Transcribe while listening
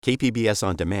KPBS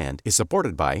On Demand is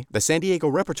supported by the San Diego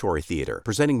Repertory Theater,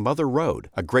 presenting Mother Road,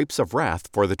 A Grapes of Wrath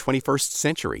for the 21st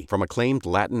Century, from acclaimed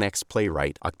Latinx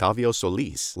playwright Octavio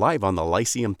Solis, live on the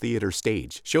Lyceum Theater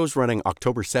stage. Shows running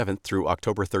October 7th through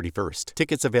October 31st.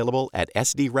 Tickets available at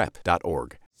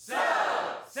sdrep.org. So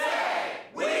say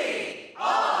we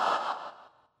all.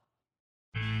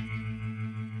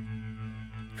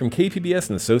 From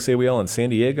KPBS and So Say We All in San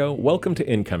Diego, welcome to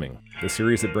Incoming, the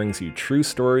series that brings you true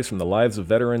stories from the lives of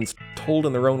veterans, told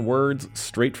in their own words,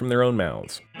 straight from their own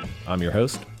mouths. I'm your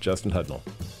host, Justin Hudnall.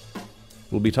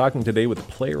 We'll be talking today with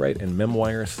playwright and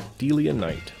memoirist Delia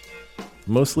Knight,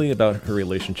 mostly about her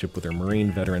relationship with her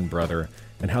Marine veteran brother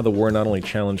and how the war not only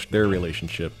challenged their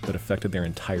relationship, but affected their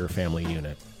entire family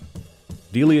unit.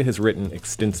 Delia has written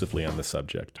extensively on the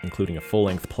subject, including a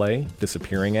full-length play,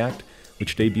 Disappearing Act,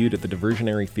 which debuted at the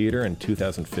Diversionary Theater in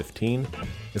 2015,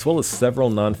 as well as several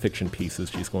nonfiction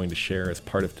pieces she's going to share as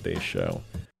part of today's show.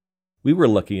 We were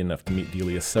lucky enough to meet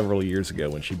Delia several years ago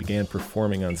when she began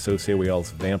performing on So Say We All's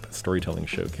Vamp Storytelling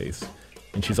Showcase,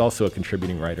 and she's also a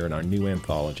contributing writer in our new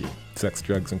anthology, Sex,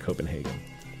 Drugs, and Copenhagen.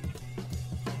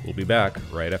 We'll be back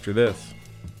right after this.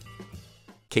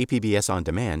 KPBS On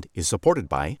Demand is supported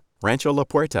by Rancho La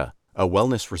Puerta, a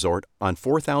wellness resort on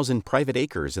 4,000 private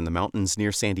acres in the mountains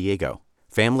near San Diego.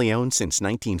 Family-owned since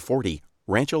 1940,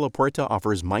 Rancho La Puerta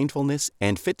offers mindfulness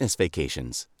and fitness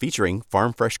vacations featuring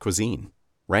farm-fresh cuisine.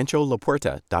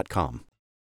 RanchoLaPuerta.com.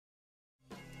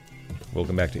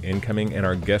 Welcome back to Incoming, and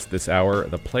our guest this hour,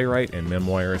 the playwright and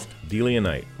memoirist Delia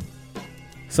Knight.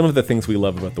 Some of the things we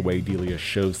love about the way Delia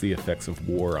shows the effects of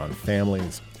war on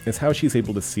families is how she's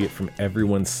able to see it from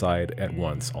everyone's side at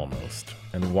once, almost,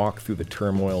 and walk through the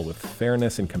turmoil with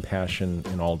fairness and compassion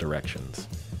in all directions.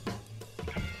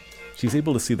 She's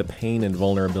able to see the pain and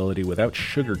vulnerability without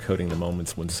sugarcoating the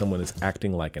moments when someone is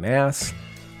acting like an ass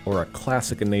or a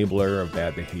classic enabler of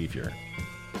bad behavior.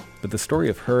 But the story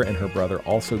of her and her brother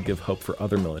also give hope for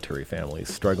other military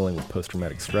families struggling with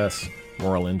post-traumatic stress,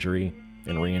 moral injury,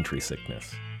 and reentry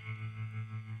sickness.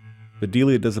 But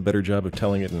Delia does a better job of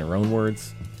telling it in her own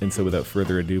words, and so without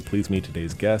further ado, please meet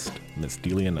today's guest, Miss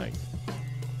Delia Knight.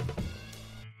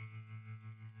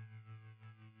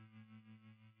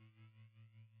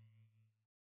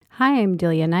 Hi, I'm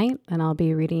Delia Knight, and I'll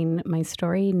be reading my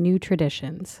story, New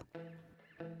Traditions.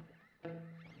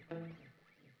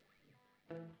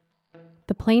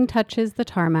 The plane touches the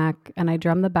tarmac, and I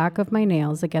drum the back of my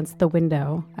nails against the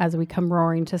window as we come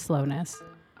roaring to slowness.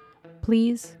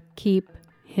 Please keep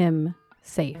him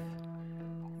safe.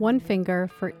 One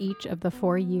finger for each of the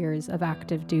 4 years of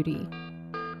active duty.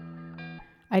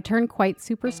 I turned quite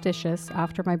superstitious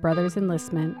after my brother's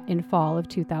enlistment in fall of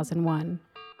 2001.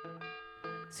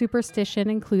 Superstition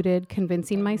included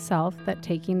convincing myself that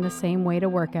taking the same way to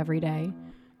work every day,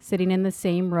 sitting in the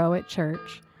same row at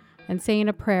church, and saying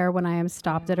a prayer when I am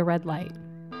stopped at a red light.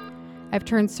 I've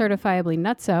turned certifiably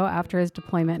nutso after his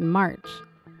deployment in March.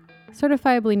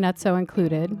 Certifiably nutso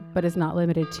included, but is not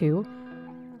limited to,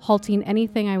 halting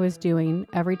anything I was doing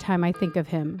every time I think of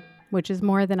him, which is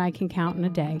more than I can count in a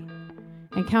day,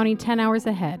 and counting 10 hours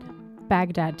ahead,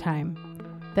 Baghdad time,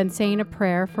 then saying a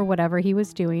prayer for whatever he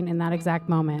was doing in that exact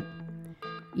moment.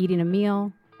 Eating a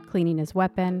meal, cleaning his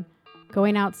weapon,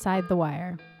 going outside the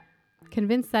wire.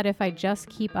 Convinced that if I just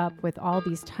keep up with all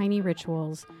these tiny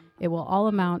rituals, it will all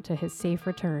amount to his safe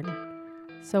return.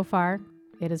 So far,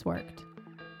 it has worked.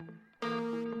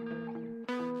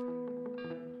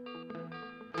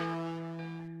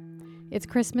 It's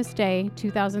Christmas Day,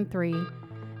 2003,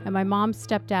 and my mom's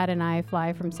stepdad and I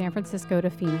fly from San Francisco to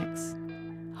Phoenix,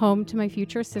 home to my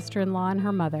future sister-in-law and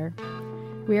her mother.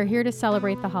 We are here to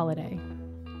celebrate the holiday.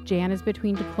 Jan is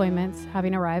between deployments,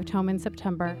 having arrived home in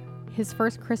September, his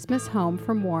first Christmas home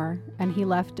from war, and he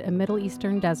left a Middle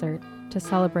Eastern desert to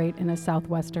celebrate in a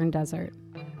southwestern desert.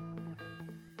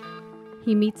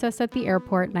 He meets us at the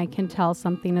airport, and I can tell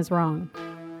something is wrong.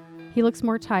 He looks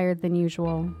more tired than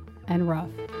usual and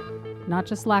rough. Not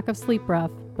just lack of sleep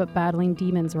rough, but battling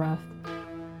demons rough.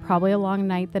 Probably a long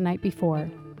night the night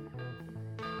before.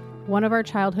 One of our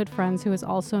childhood friends, who is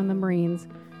also in the Marines,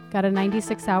 got a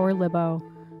 96-hour libo,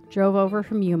 drove over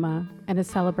from Yuma, and is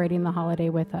celebrating the holiday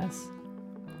with us.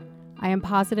 I am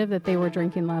positive that they were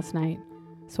drinking last night,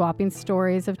 swapping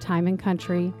stories of time and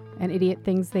country and idiot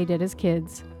things they did as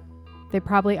kids. They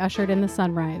probably ushered in the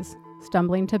sunrise,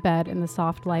 stumbling to bed in the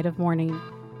soft light of morning.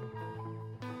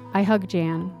 I hug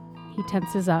Jan. He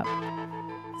tenses up.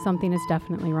 Something is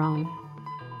definitely wrong.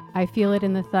 I feel it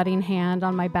in the thudding hand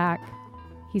on my back.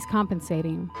 He's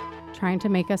compensating, trying to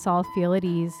make us all feel at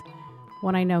ease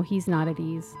when I know he's not at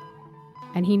ease.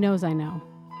 And he knows I know.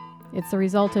 It's the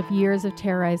result of years of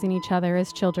terrorizing each other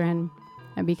as children,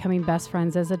 and becoming best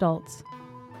friends as adults.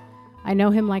 I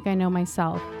know him like I know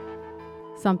myself.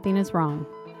 Something is wrong.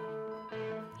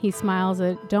 He smiles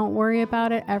a "don't worry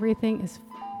about it, everything is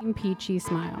f***ing peachy"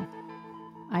 smile.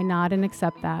 I nod and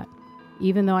accept that,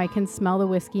 even though I can smell the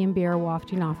whiskey and beer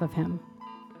wafting off of him.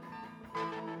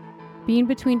 Being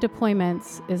between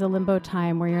deployments is a limbo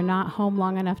time where you're not home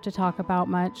long enough to talk about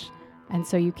much, and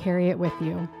so you carry it with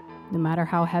you, no matter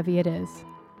how heavy it is.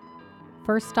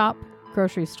 First stop,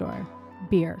 grocery store,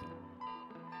 beer.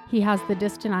 He has the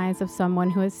distant eyes of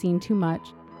someone who has seen too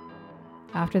much.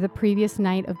 After the previous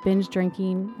night of binge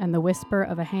drinking and the whisper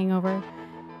of a hangover,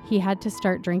 he had to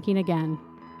start drinking again.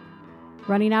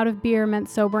 Running out of beer meant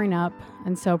sobering up,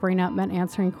 and sobering up meant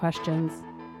answering questions.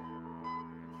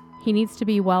 He needs to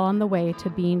be well on the way to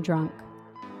being drunk.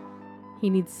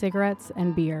 He needs cigarettes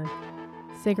and beer.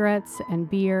 Cigarettes and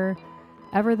beer.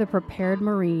 Ever the prepared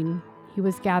Marine, he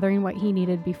was gathering what he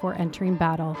needed before entering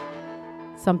battle.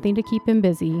 Something to keep him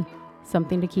busy,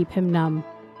 something to keep him numb.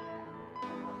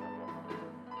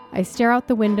 I stare out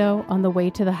the window on the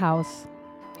way to the house.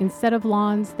 Instead of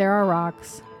lawns, there are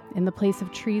rocks. In the place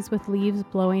of trees with leaves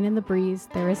blowing in the breeze,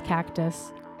 there is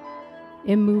cactus.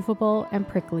 Immovable and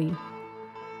prickly.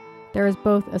 There is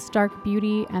both a stark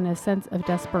beauty and a sense of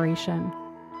desperation.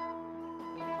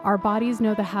 Our bodies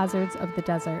know the hazards of the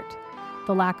desert,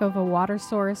 the lack of a water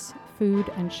source, food,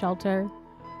 and shelter.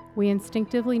 We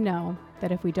instinctively know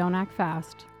that if we don't act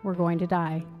fast, we're going to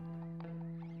die.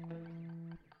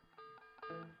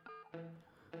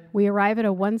 We arrive at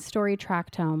a one-story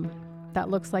tract home that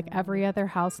looks like every other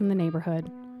house in the neighborhood.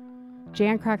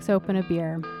 Jan cracks open a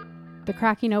beer. The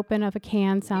cracking open of a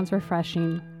can sounds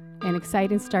refreshing, an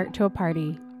exciting start to a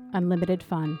party, unlimited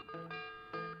fun.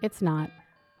 It's not.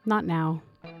 Not now.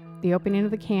 The opening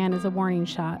of the can is a warning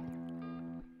shot.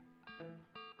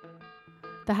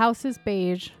 The house is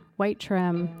beige, white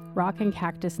trim, rock and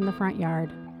cactus in the front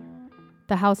yard.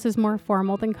 The house is more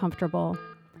formal than comfortable.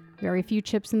 Very few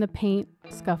chips in the paint,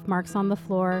 scuff marks on the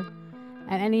floor,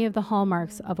 and any of the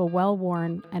hallmarks of a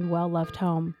well-worn and well-loved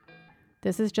home.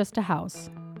 This is just a house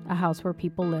where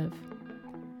people live.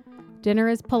 Dinner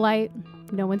is polite.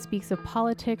 No one speaks of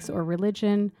politics or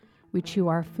religion. We chew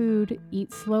our food,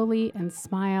 eat slowly, and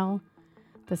smile.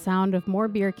 The sound of more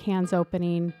beer cans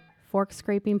opening, forks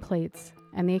scraping plates,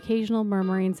 and the occasional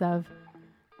murmurings of,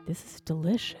 "This is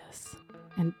delicious,"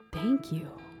 and "thank you."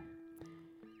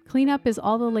 Cleanup is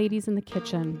all the ladies in the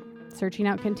kitchen, searching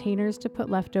out containers to put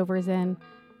leftovers in,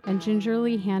 and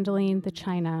gingerly handling the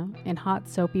china in hot,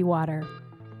 soapy water.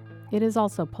 It is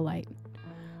also polite.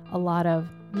 A lot of,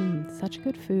 such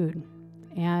good food,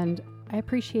 and I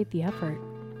appreciate the effort.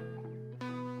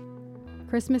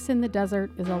 Christmas in the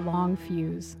desert is a long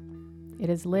fuse. It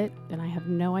is lit, and I have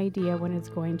no idea when it's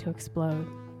going to explode.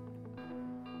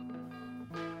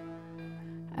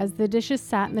 As the dishes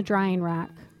sat in the drying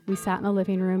rack, we sat in the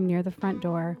living room near the front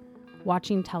door,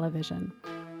 watching television.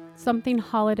 Something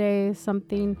holiday,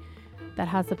 something that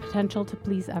has the potential to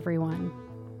please everyone.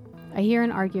 I hear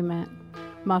an argument,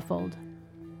 muffled.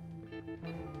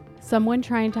 Someone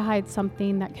trying to hide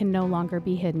something that can no longer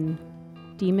be hidden.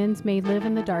 Demons may live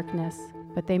in the darkness,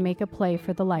 but they make a play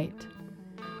for the light.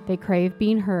 They crave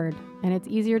being heard, and it's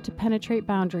easier to penetrate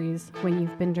boundaries when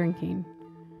you've been drinking.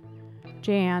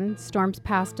 Jan storms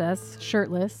past us,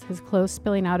 shirtless, his clothes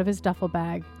spilling out of his duffel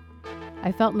bag.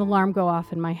 I felt an alarm go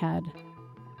off in my head.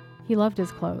 He loved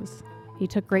his clothes. He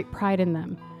took great pride in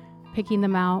them, picking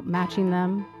them out, matching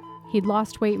them. He'd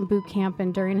lost weight in boot camp,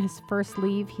 and during his first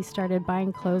leave, he started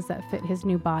buying clothes that fit his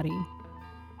new body.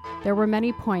 There were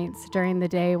many points during the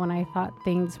day when I thought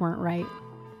things weren't right.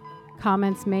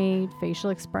 Comments made, facial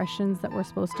expressions that were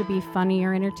supposed to be funny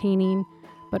or entertaining,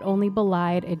 but only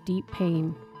belied a deep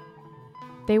pain.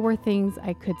 They were things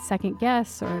I could second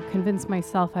guess or convince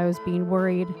myself I was being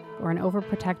worried or an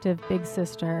overprotective big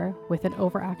sister with an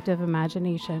overactive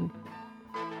imagination.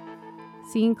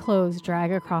 Seeing clothes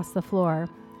drag across the floor,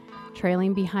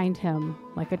 trailing behind him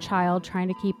like a child trying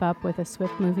to keep up with a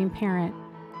swift-moving parent,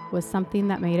 was something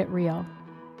that made it real.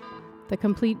 The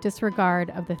complete disregard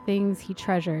of the things he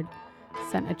treasured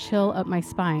sent a chill up my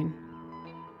spine.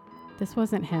 This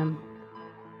wasn't him.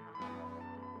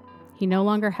 He no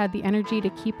longer had the energy to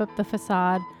keep up the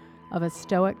facade of a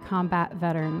stoic combat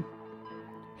veteran.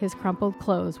 His crumpled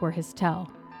clothes were his tell.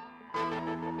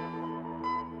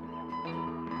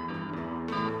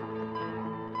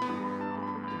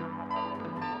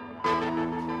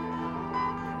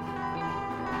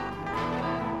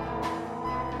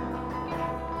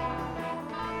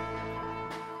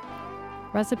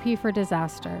 Recipe for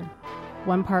disaster.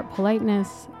 1 part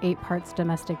politeness, 8 parts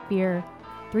domestic beer,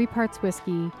 3 parts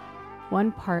whiskey,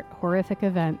 one part horrific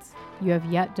events you have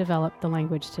yet developed the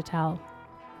language to tell.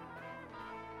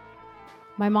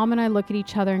 My mom and I look at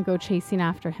each other and go chasing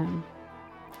after him.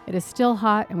 It is still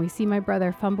hot, and we see my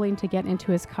brother fumbling to get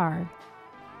into his car.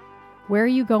 "Where are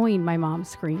you going?" my mom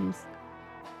screams.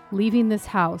 "Leaving this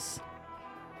house."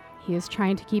 He is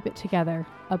trying to keep it together,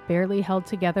 a barely held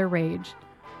together rage.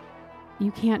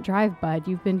 "You can't drive, bud.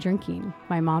 You've been drinking,"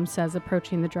 my mom says,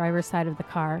 approaching the driver's side of the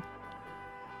car.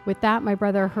 With that, my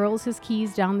brother hurls his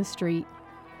keys down the street.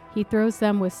 He throws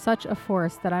them with such a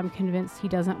force that I'm convinced he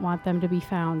doesn't want them to be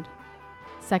found.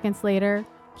 Seconds later,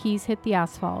 keys hit the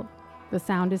asphalt. The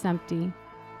sound is empty.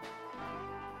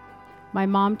 My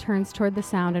mom turns toward the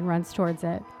sound and runs towards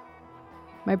it.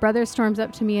 My brother storms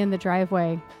up to me in the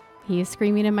driveway. He is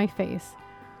screaming in my face.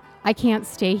 "I can't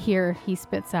stay here," he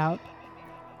spits out.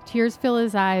 Tears fill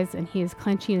his eyes and he is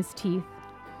clenching his teeth.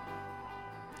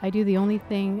 I do the only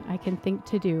thing I can think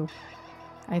to do.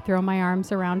 I throw my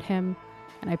arms around him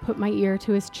and I put my ear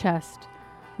to his chest,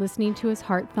 listening to his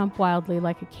heart thump wildly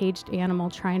like a caged animal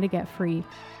trying to get free.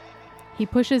 He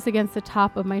pushes against the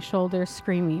top of my shoulder,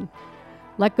 screaming,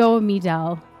 "Let go of me,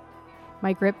 Del."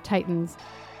 My grip tightens.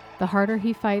 The harder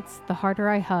he fights, the harder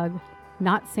I hug,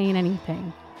 not saying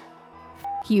anything.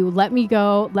 "F you, let me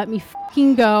go, let me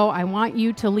fucking go, I want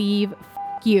you to leave,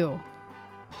 f you."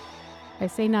 I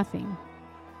say nothing.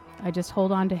 I just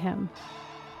hold on to him.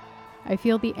 I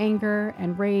feel the anger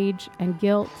and rage and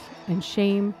guilt and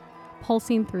shame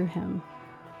pulsing through him.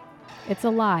 It's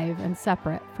alive and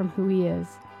separate from who he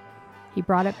is. He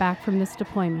brought it back from this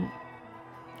deployment.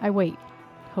 I wait,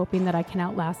 hoping that I can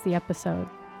outlast the episode.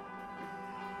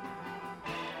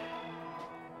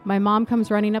 My mom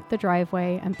comes running up the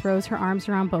driveway and throws her arms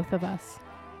around both of us.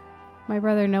 My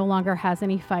brother no longer has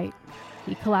any fight.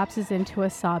 He collapses into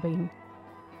us sobbing.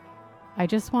 "I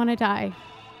just want to die,"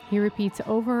 he repeats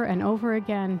over and over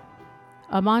again,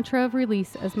 a mantra of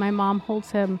release as my mom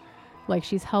holds him like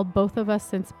she's held both of us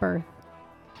since birth,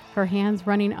 her hands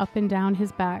running up and down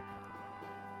his back.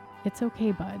 "It's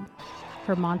okay, bud,"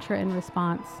 her mantra in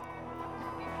response.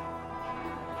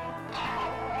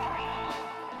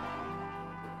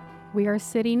 We are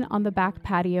sitting on the back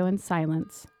patio in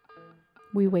silence.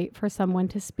 We wait for someone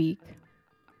to speak.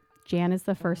 Jan is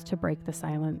the first to break the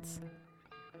silence.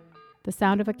 The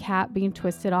sound of a cap being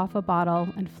twisted off a bottle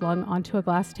and flung onto a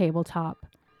glass tabletop.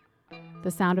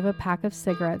 The sound of a pack of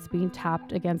cigarettes being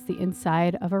tapped against the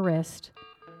inside of a wrist,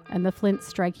 and the flint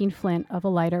striking flint of a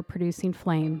lighter producing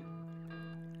flame.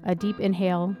 A deep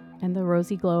inhale and the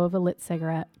rosy glow of a lit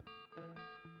cigarette.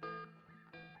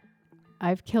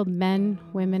 I've killed men,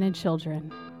 women, and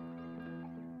children.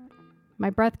 My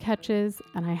breath catches,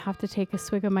 and I have to take a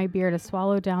swig of my beer to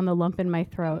swallow down the lump in my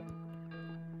throat.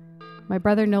 My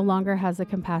brother no longer has the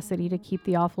capacity to keep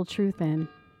the awful truth in.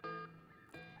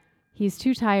 He's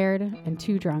too tired and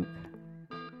too drunk.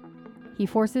 He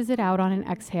forces it out on an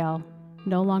exhale,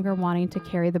 no longer wanting to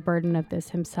carry the burden of this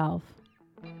himself.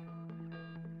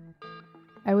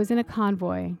 I was in a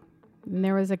convoy, and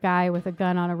there was a guy with a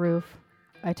gun on a roof.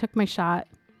 I took my shot.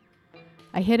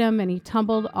 I hit him, and he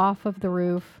tumbled off of the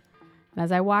roof. And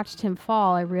as I watched him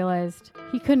fall, I realized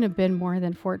he couldn't have been more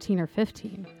than 14 or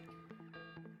 15.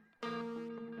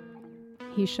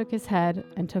 He shook his head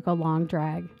and took a long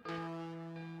drag.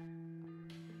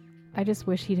 I just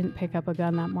wish he didn't pick up a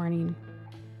gun that morning.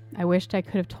 I wished I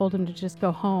could have told him to just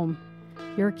go home.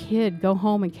 You're a kid, go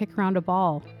home and kick around a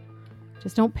ball.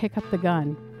 Just don't pick up the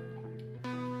gun.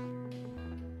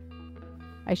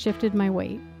 I shifted my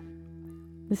weight.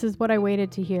 This is what I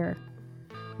waited to hear.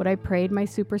 What I prayed my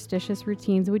superstitious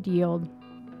routines would yield.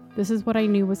 This is what I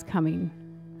knew was coming.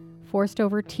 Forced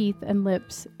over teeth and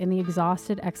lips in the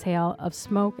exhausted exhale of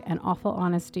smoke and awful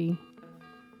honesty.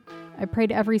 I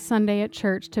prayed every Sunday at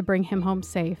church to bring him home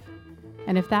safe.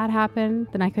 And if that happened,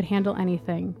 then I could handle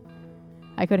anything.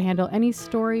 I could handle any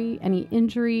story, any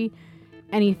injury,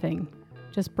 anything.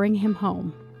 Just bring him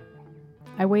home.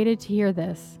 I waited to hear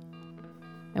this.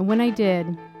 And when I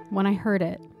did, when I heard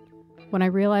it, when I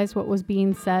realized what was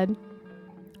being said,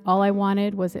 all I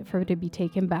wanted was it for it to be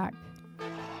taken back.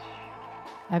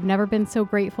 I've never been so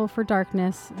grateful for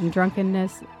darkness and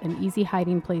drunkenness and easy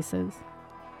hiding places.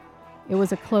 It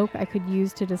was a cloak I could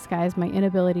use to disguise my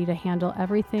inability to handle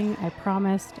everything I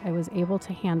promised I was able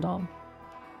to handle.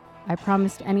 I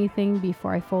promised anything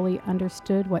before I fully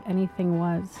understood what anything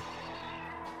was.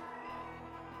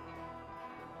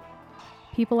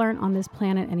 People aren't on this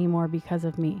planet anymore because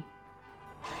of me.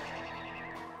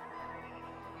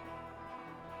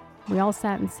 We all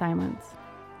sat in silence.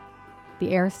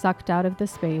 The air sucked out of the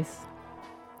space.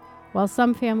 While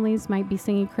some families might be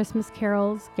singing Christmas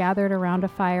carols, gathered around a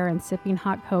fire and sipping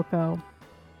hot cocoa,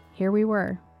 here we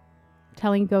were,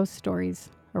 telling ghost stories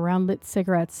around lit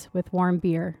cigarettes with warm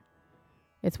beer.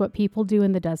 It's what people do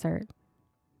in the desert.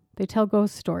 They tell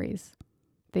ghost stories.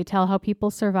 They tell how people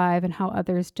survive and how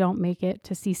others don't make it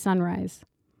to see sunrise.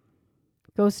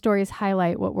 Ghost stories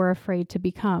highlight what we're afraid to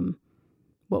become,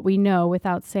 what we know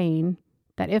without saying,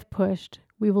 that if pushed,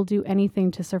 we will do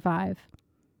anything to survive.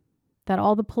 That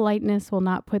all the politeness will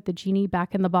not put the genie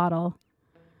back in the bottle.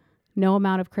 No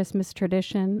amount of Christmas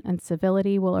tradition and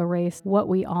civility will erase what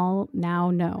we all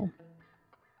now know.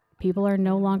 People are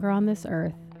no longer on this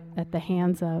earth at the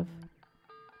hands of.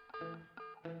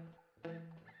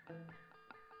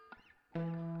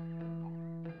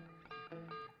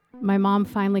 My mom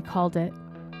finally called it.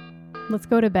 "Let's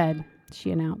go to bed," she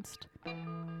announced.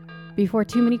 Before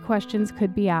too many questions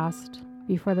could be asked,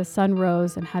 before the sun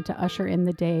rose and had to usher in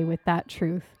the day with that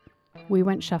truth, we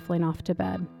went shuffling off to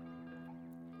bed.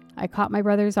 I caught my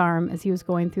brother's arm as he was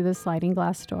going through the sliding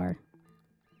glass door.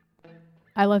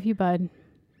 "I love you, bud."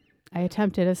 I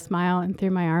attempted a smile and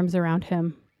threw my arms around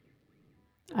him.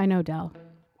 "I know, Del.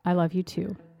 I love you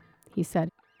too," he said,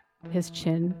 his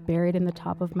chin buried in the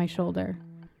top of my shoulder.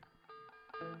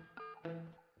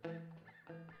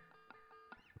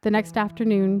 The next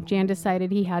afternoon, Jan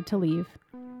decided he had to leave.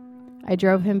 I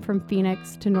drove him from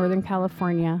Phoenix to Northern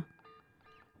California.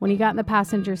 When he got in the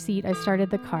passenger seat, I started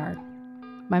the car.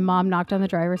 My mom knocked on the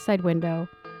driver's side window,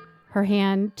 her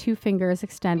hand, 2 fingers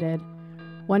extended,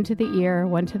 one to the ear,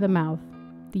 one to the mouth,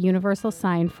 the universal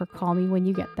sign for call me when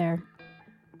you get there.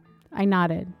 I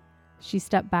nodded. She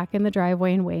stepped back in the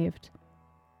driveway and waved.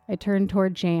 I turned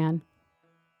toward Jan.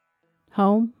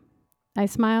 "Home?" I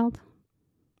smiled.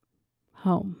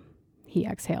 "Home," he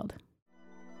exhaled.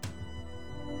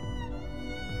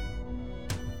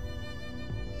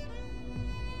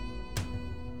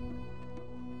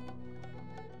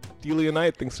 Delia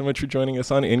Knight, thanks so much for joining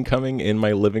us on Incoming in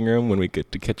my living room when we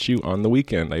get to catch you on the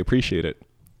weekend. I appreciate it.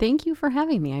 Thank you for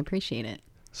having me. I appreciate it.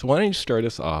 So why don't you start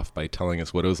us off by telling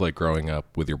us what it was like growing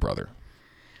up with your brother?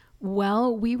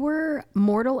 Well, we were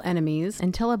mortal enemies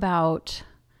until about,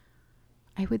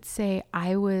 I would say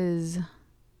I was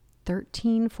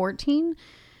 13, 14,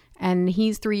 and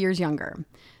he's 3 years younger.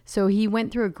 So he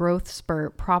went through a growth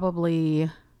spurt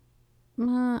probably,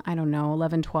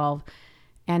 11, 12.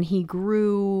 And he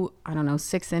grew,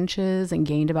 6 inches and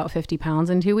gained about 50 pounds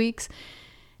in 2 weeks.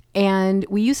 And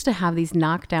we used to have these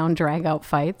knockdown, drag out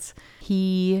fights.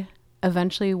 He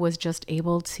eventually was just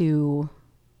able to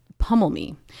pummel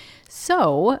me.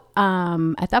 So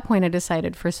at that point, I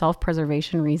decided for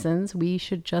self-preservation reasons, we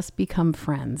should just become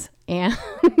friends. And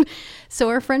so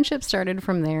our friendship started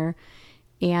from there.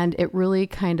 And it really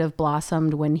kind of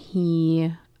blossomed when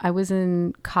I was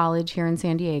in college here in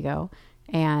San Diego,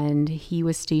 and he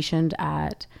was stationed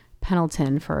at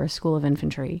Pendleton for School of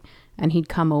Infantry. And he'd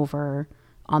come over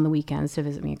on the weekends to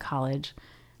visit me at college.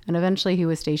 And eventually he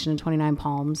was stationed in 29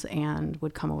 Palms and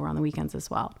would come over on the weekends as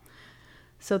well.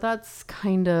 So that's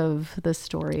kind of the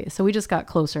story. So we just got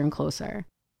closer and closer.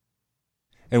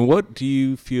 And what do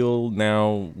you feel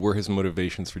now were his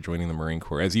motivations for joining the Marine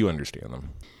Corps, as you understand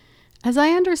them? As I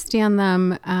understand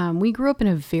them, we grew up in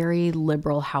a very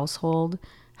liberal household.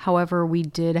 However, we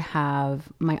did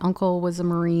have, my uncle was a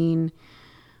Marine,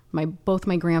 both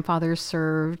my grandfathers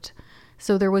served.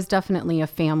 So there was definitely a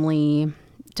family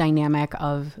dynamic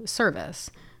of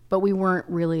service, but we weren't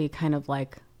really kind of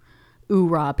like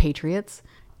oorah patriots.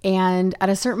 And at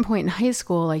a certain point in high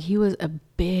school, he was a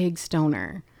big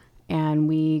stoner, and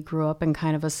we grew up in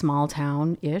kind of a small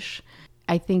town-ish.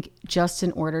 I think just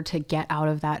in order to get out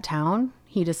of that town,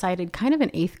 he decided kind of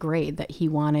in 8th grade that he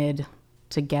wanted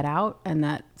to get out and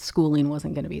that schooling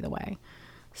wasn't going to be the way.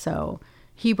 So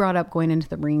he brought up going into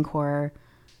the Marine Corps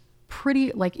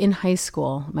pretty in high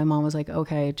school. My mom was like,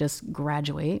 okay, just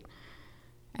graduate.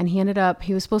 And he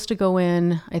was supposed to go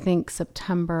in, I think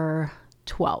September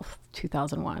 12th,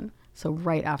 2001. So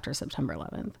right after September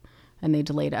 11th. And they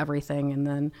delayed everything. And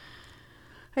then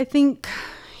I think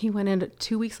he went in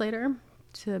 2 weeks later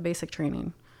to basic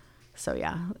training. So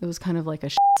yeah, it was kind of like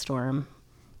a storm.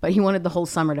 But he wanted the whole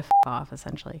summer to off,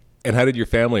 essentially. And how did your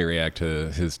family react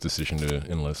to his decision to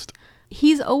enlist?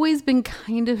 He's always been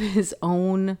kind of his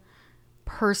own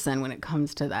person when it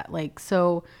comes to that.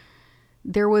 So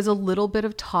there was a little bit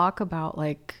of talk about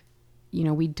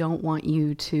we don't want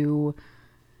you to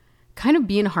kind of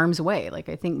be in harm's way.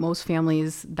 I think most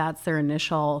families, that's their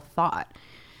initial thought.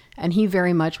 And he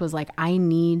very much was like, I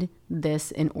need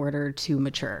this in order to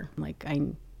mature.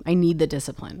 I need the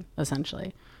discipline,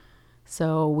 essentially.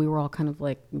 So we were all kind of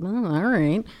like, well, all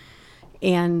right.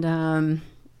 And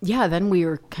then we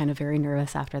were kind of very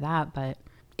nervous after that. But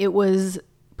it was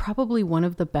probably one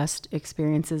of the best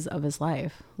experiences of his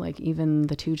life. Like even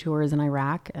the 2 tours in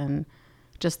Iraq and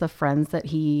just the friends that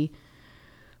he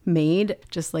made,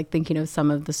 just like thinking of some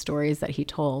of the stories that he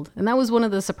told. And that was one of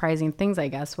the surprising things, I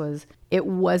guess, was it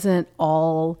wasn't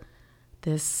all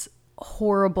this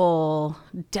horrible,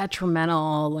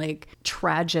 detrimental, like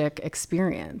tragic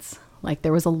experience. Like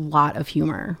there was a lot of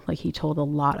humor. Like he told a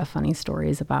lot of funny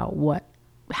stories about what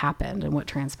happened and what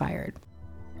transpired.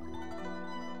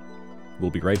 We'll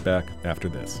be right back after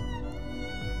this.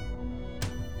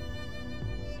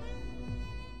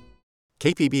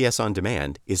 KPBS On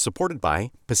Demand is supported by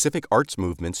Pacific Arts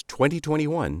Movement's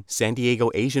 2021 San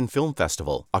Diego Asian Film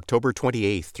Festival, October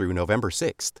 28th through November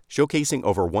 6th, showcasing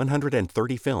over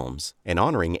 130 films and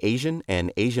honoring Asian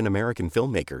and Asian American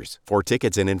filmmakers. For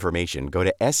tickets and information, go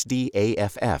to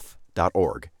sdaff.org.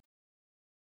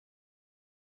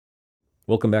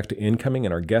 Welcome back to Incoming,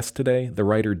 and our guest today, the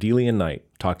writer Delia Knight,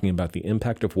 talking about the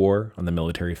impact of war on the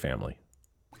military family.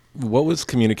 What was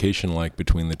communication like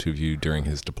between the two of you during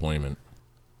his deployment?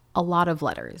 A lot of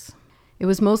letters. It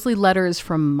was mostly letters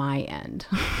from my end.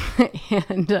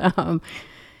 And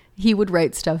he would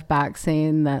write stuff back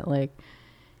saying that like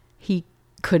he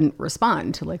couldn't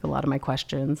respond to like a lot of my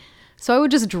questions. So I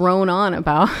would just drone on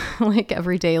about like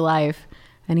everyday life.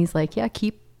 And he's like, yeah,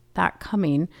 keep that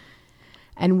coming.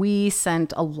 And we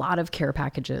sent a lot of care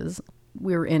packages.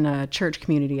 We were in a church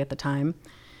community at the time.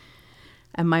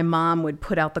 And my mom would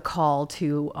put out the call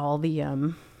to all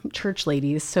the church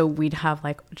ladies. So we'd have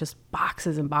like just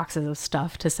boxes and boxes of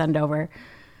stuff to send over.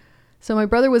 So my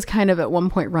brother was kind of at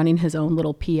one point running his own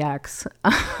little PX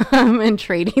and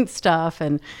trading stuff.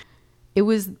 And it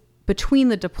was between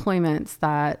the deployments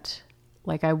that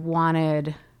like I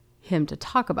wanted him to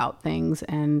talk about things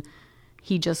and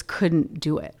he just couldn't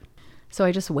do it. So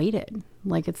I just waited.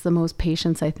 Like it's the most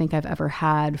patience I think I've ever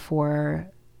had for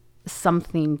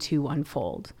something to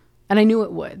unfold. And I knew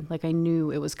it would. Like I knew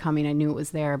it was coming. I knew it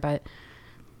was there, but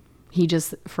he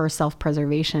just, for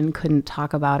self-preservation, couldn't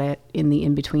talk about it in the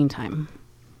in-between time.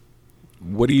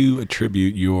 What do you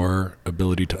attribute your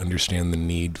ability to understand the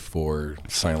need for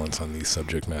silence on these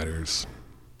subject matters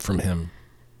from him?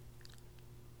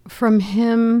 From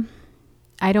him,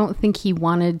 I don't think he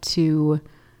wanted to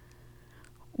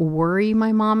worry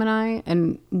my mom and I,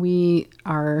 and we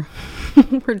are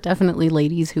we're definitely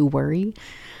ladies who worry.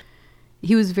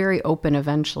 He was very open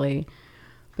eventually,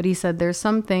 but he said there's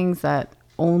some things that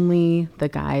only the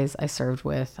guys I served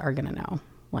with are gonna know.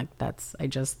 Like I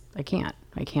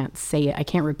can't say it. I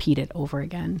can't repeat it over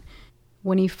again.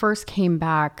 When he first came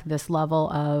back, this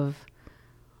level of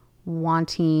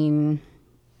wanting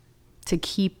to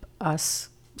keep us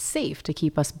safe, to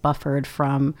keep us buffered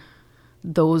from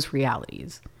those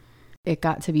realities. It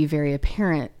got to be very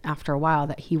apparent after a while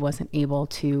that he wasn't able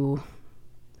to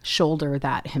shoulder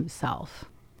that himself.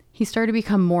 He started to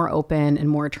become more open and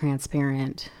more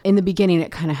transparent. In the beginning,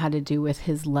 it kind of had to do with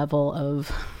his level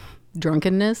of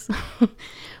drunkenness,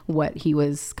 what he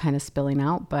was kind of spilling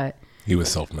out, but... He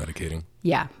was self-medicating.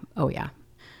 Yeah. Oh, yeah.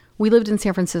 We lived in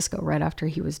San Francisco right after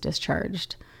he was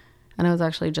discharged. And I was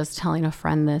actually just telling a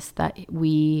friend that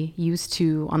we used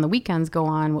to, on the weekends, go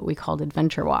on what we called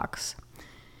adventure walks.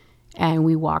 And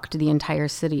we walked the entire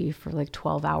city for like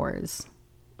 12 hours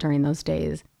during those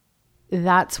days.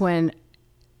 That's when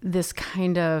this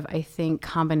kind of, I think,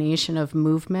 combination of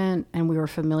movement, and we were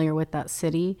familiar with that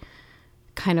city,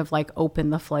 kind of like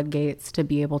opened the floodgates to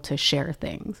be able to share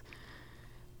things.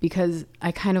 Because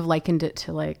I kind of likened it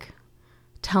to like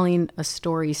telling a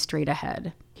story straight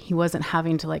ahead. He wasn't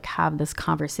having to like have this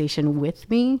conversation with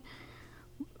me.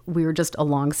 We were just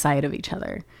alongside of each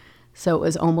other. So it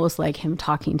was almost like him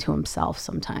talking to himself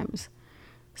sometimes.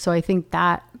 So I think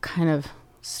that kind of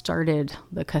started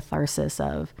the catharsis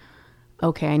of,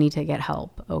 okay, I need to get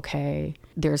help. Okay,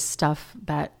 there's stuff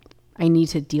that I need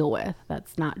to deal with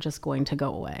that's not just going to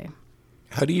go away.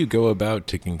 How do you go about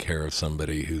taking care of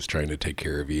somebody who's trying to take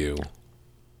care of you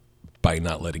by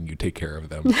not letting you take care of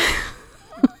them?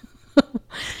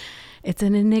 It's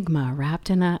an enigma wrapped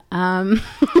in a...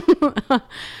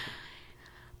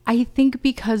 I think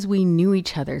because we knew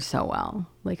each other so well.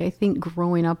 Like, I think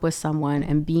growing up with someone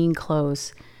and being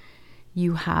close,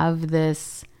 you have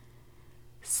this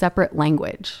separate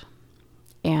language.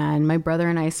 And my brother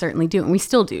and I certainly do, and we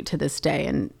still do to this day.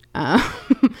 And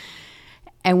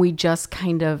and we just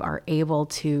kind of are able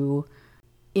to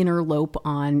interlope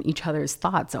on each other's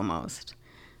thoughts almost.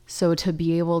 So to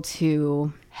be able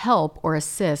to help or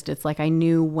assist, it's like I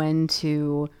knew when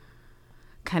to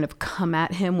kind of come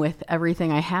at him with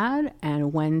everything I had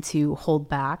and when to hold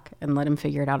back and let him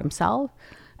figure it out himself,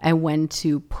 and when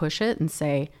to push it and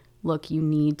say, look, you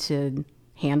need to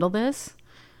handle this.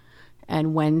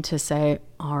 and when to say,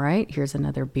 all right, here's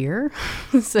another beer.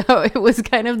 So it was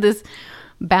kind of this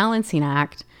balancing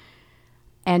act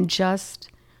and just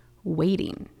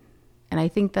waiting. And I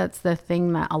think that's the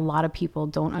thing that a lot of people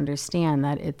don't understand,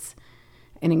 that it's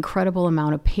an incredible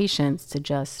amount of patience to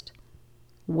just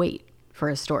wait for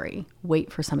a story,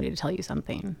 wait for somebody to tell you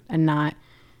something and not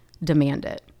demand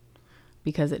it.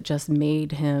 Because it just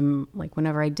made him, like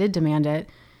whenever I did demand it,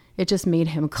 it just made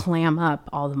him clam up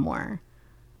all the more.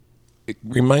 It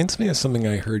reminds me of something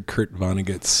I heard Kurt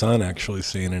Vonnegut's son actually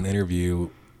say in an interview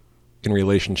in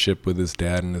relationship with his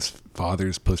dad and his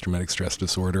father's post-traumatic stress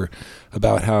disorder,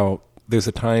 about how there's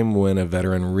a time when a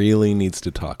veteran really needs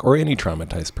to talk, or any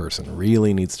traumatized person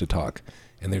really needs to talk,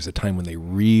 and there's a time when they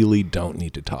really don't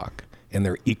need to talk, and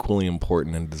they're equally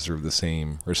important and deserve the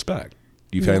same respect.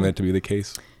 Do you find that to be the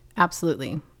case?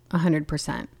 Absolutely,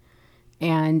 100%.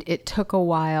 And it took a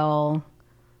while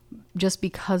just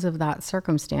because of that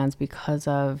circumstance, because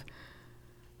of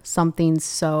something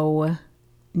so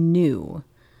new.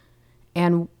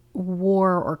 And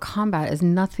war or combat is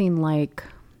nothing like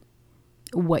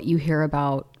what you hear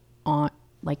about on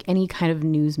like any kind of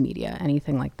news media,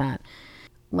 anything like that.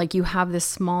 Like you have this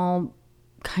small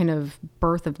kind of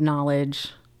birth of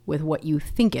knowledge with what you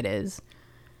think it is.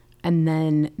 And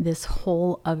then this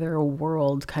whole other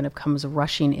world kind of comes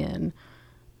rushing in.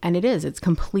 And it's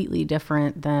completely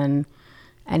different than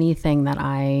anything that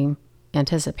I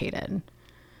anticipated.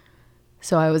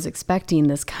 So I was expecting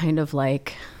this kind of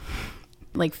like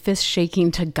fist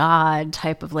shaking to God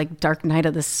type of like dark night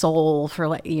of the soul for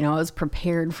like, I was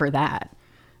prepared for that.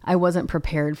 I wasn't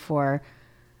prepared for,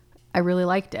 I really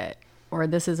liked it, or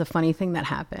this is a funny thing that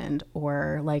happened,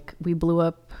 or like we blew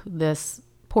up this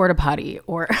porta potty,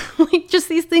 or like just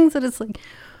these things that it's like,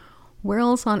 where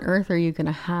else on earth are you going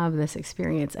to have this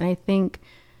experience? And I think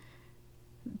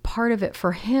part of it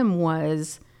for him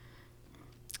was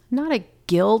not a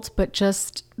guilt, but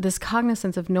just this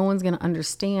cognizance of no one's going to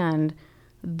understand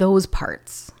those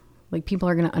parts. Like people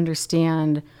are going to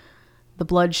understand the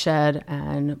bloodshed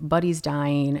and buddies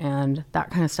dying and that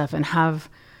kind of stuff, and have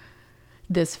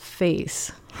this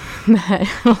face that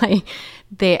like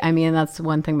that's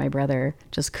one thing my brother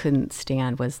just couldn't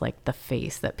stand, was like the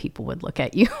face that people would look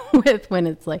at you with when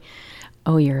it's like,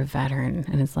 oh, you're a veteran.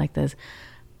 And it's like this,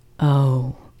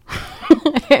 oh.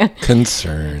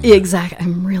 Concerned. Exactly.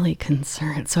 I'm really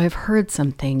concerned. So I've heard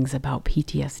some things about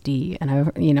PTSD and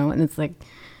and it's like,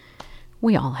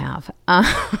 we all have.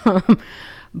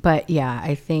 But yeah,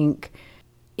 I think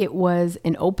it was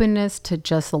an openness to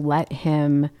just let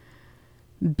him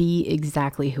be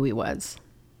exactly who he was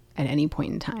at any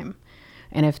point in time.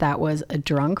 And if that was a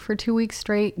drunk for 2 weeks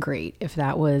straight, great. If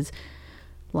that was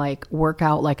like work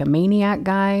out like a maniac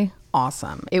guy,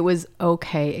 awesome. It was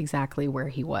okay exactly where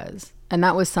he was. And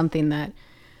that was something that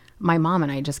my mom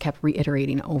and I just kept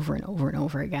reiterating over and over and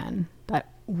over again,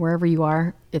 that wherever you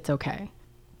are, it's okay.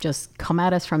 Just come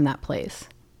at us from that place.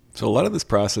 So a lot of this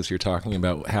process you're talking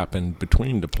about happened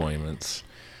between deployments.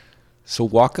 So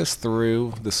walk us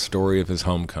through the story of his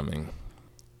homecoming.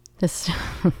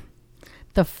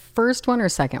 The first one or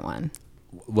second one?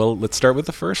 Well, let's start with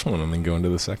the first one and then go into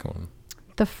the second one.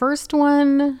 The first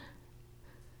one,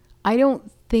 I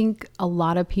don't think a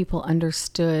lot of people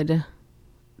understood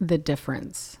the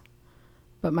difference.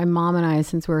 But my mom and I,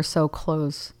 since we were so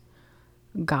close,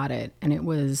 got it. And it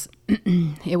was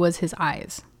it was his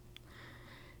eyes.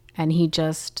 And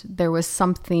there was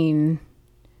something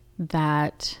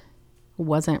that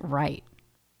wasn't right.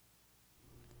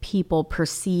 People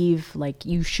perceive like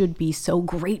you should be so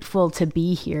grateful to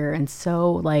be here, and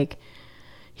so like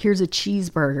here's a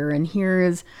cheeseburger, and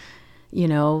here's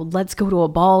let's go to a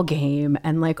ball game,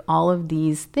 and like all of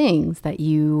these things that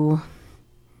you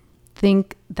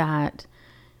think that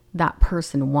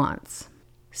person wants.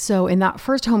 So in that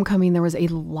first homecoming, there was a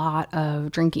lot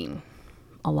of drinking,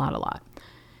 a lot.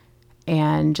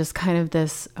 And just kind of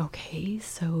this, okay,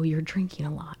 so you're drinking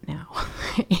a lot now.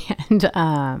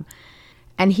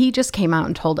 And he just came out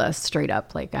and told us straight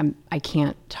up, like, I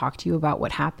can't talk to you about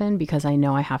what happened because I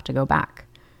know I have to go back.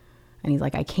 And he's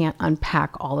like, I can't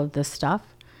unpack all of this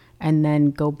stuff and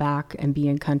then go back and be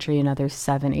in country another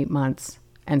 7-8 months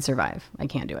and survive. I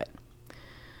can't do it.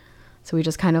 So we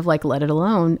just kind of like let it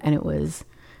alone. And it was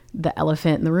the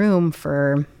elephant in the room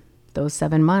for those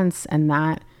 7 months. And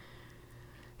that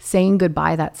saying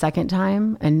goodbye that second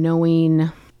time and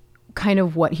knowing kind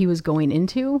of what he was going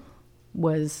into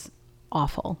was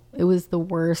awful. It was the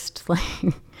worst,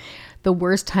 like the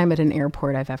worst time at an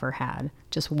airport I've ever had,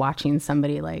 just watching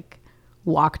somebody like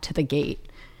walk to the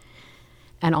gate.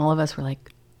 And all of us were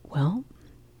like, well,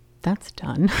 that's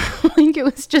done. Like it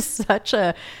was just such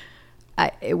a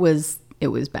It was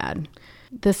bad.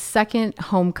 The second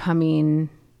homecoming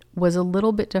was a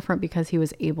little bit different because he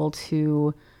was able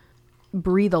to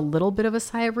breathe a little bit of a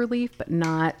sigh of relief, but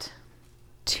not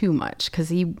too much, because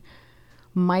he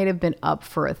might have been up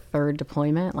for a third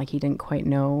deployment. Like, he didn't quite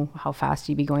know how fast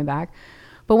he'd be going back.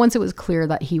 But once it was clear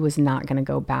that he was not going to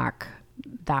go back,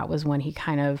 that was when he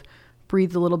kind of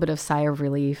breathed a little bit of sigh of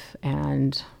relief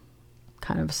and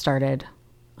kind of started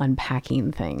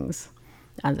unpacking things,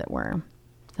 as it were.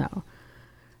 So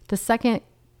the second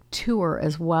tour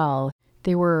as well,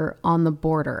 they were on the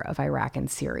border of Iraq and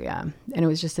Syria, and it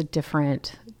was just a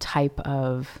different type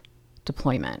of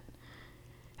deployment.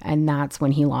 And that's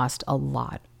when he lost a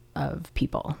lot of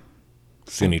people.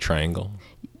 Sunni Triangle.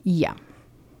 Yeah.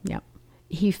 Yep.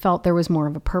 He felt there was more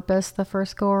of a purpose the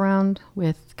first go around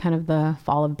with kind of the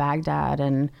fall of Baghdad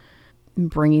and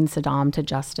bringing Saddam to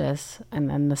justice. And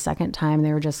then the second time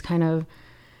they were just kind of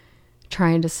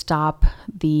trying to stop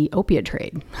the opiate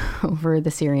trade over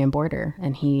the Syrian border.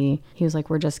 And he was like,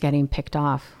 we're just getting picked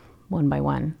off one by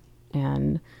one.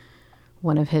 And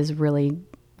one of his really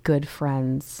good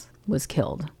friends was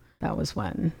killed. That was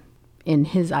when, in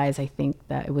his eyes, I think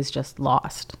that it was just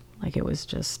lost. Like, it was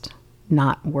just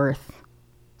not worth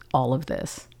all of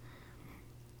this.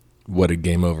 What did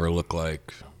Game Over look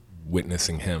like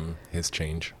witnessing him, his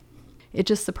change? It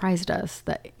just surprised us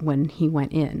that when he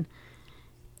went in.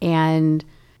 And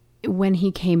when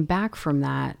he came back from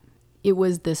that, it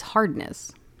was this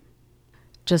hardness.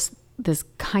 Just this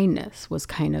kindness was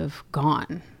kind of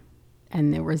gone.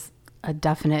 And there was a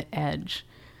definite edge.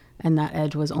 And that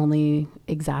edge was only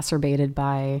exacerbated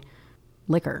by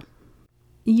liquor.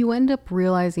 You end up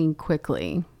realizing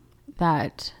quickly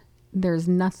that there's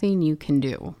nothing you can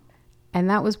do. And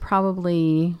that was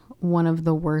probably one of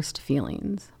the worst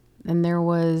feelings. And there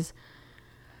was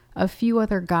a few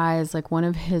other guys, like one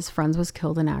of his friends was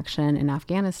killed in action in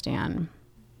Afghanistan.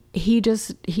 He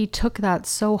took that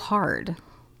so hard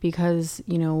because,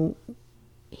 you know,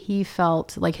 he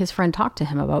felt like his friend talked to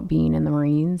him about being in the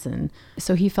Marines. And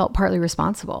so he felt partly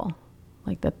responsible,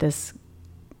 like that this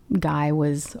guy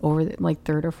was over like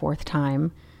third or fourth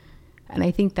time. And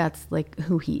I think that's like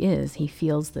who he is. He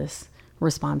feels this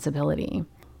responsibility.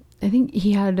 I think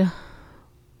he had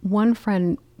one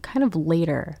friend kind of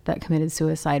later that committed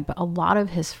suicide, but a lot of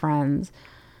his friends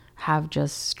have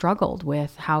just struggled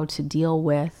with how to deal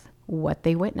with what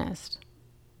they witnessed.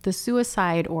 The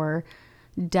suicide or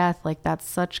death, like, that's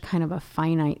such kind of a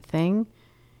finite thing.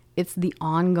 It's the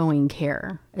ongoing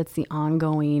care. It's the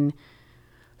ongoing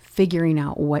figuring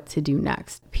out what to do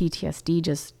next. PTSD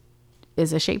just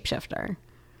is a shapeshifter.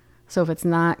 So if it's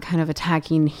not kind of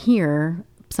attacking here,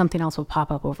 something else will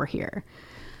pop up over here.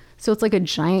 So it's like a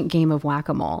giant game of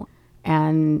whack-a-mole.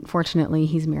 And fortunately,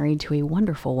 he's married to a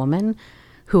wonderful woman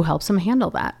who helps him handle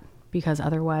that, because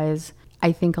otherwise,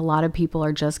 I think a lot of people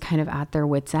are just kind of at their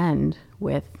wits' end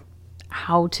with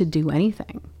how to do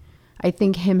anything. I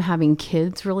think him having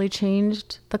kids really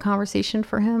changed the conversation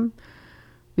for him,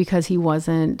 because he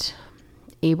wasn't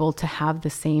able to have the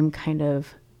same kind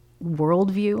of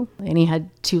worldview. And he had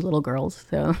 2 little girls,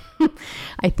 so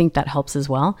I think that helps as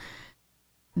well.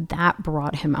 That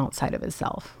brought him outside of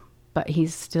himself, but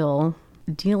he's still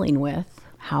dealing with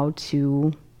how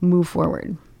to move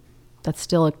forward. That's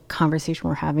still a conversation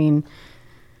we're having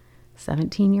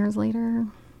 17 years later,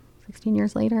 16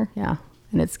 years later. Yeah.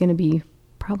 And it's going to be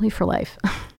probably for life.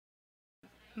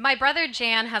 My brother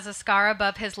Jan has a scar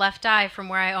above his left eye from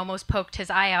where I almost poked his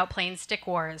eye out playing Stick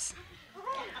Wars.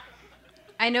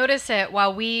 I notice it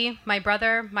while we, my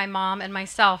brother, my mom, and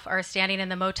myself are standing in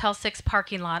the Motel 6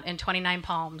 parking lot in 29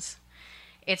 Palms.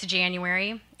 It's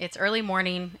January, it's early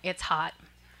morning, it's hot.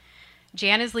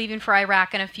 Jan is leaving for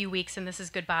Iraq in a few weeks, and this is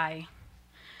goodbye.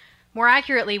 More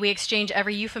accurately, we exchange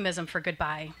every euphemism for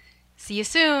goodbye. See you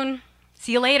soon,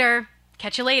 see you later,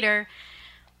 catch you later.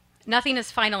 Nothing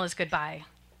as final as goodbye.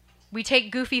 We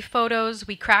take goofy photos,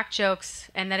 we crack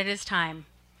jokes, and then it is time.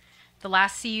 The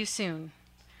last see you soon.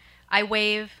 I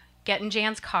wave, get in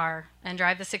Jan's car, and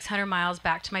drive the 600 miles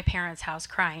back to my parents' house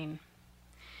crying.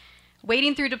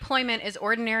 Waiting through deployment is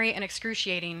ordinary and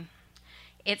excruciating.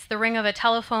 It's the ring of a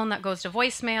telephone that goes to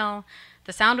voicemail,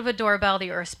 the sound of a doorbell that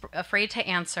you're afraid to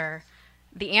answer,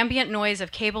 the ambient noise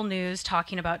of cable news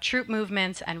talking about troop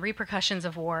movements and repercussions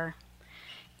of war.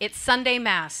 It's Sunday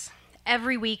Mass.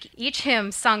 Every week, each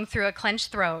hymn sung through a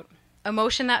clenched throat,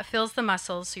 emotion that fills the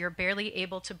muscles so you're barely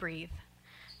able to breathe.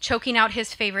 Choking out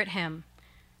his favorite hymn,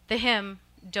 the hymn,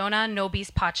 Dona Nobis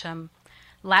Pacem,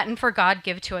 Latin for God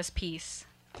give to us peace.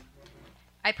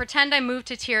 I pretend I'm moved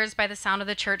to tears by the sound of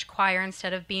the church choir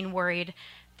instead of being worried.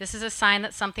 This is a sign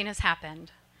that something has happened.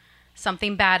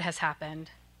 Something bad has happened.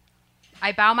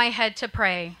 I bow my head to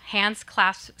pray, hands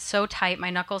clasped so tight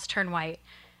my knuckles turn white,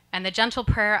 and the gentle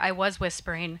prayer I was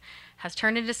whispering has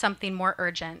turned into something more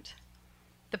urgent.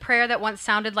 The prayer that once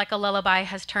sounded like a lullaby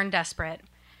has turned desperate.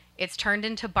 It's turned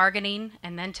into bargaining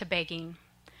and then to begging,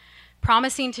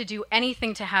 promising to do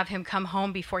anything to have him come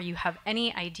home before you have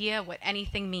any idea what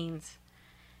anything means.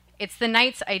 It's the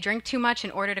nights I drink too much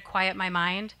in order to quiet my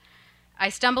mind. I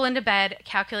stumble into bed,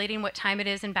 calculating what time it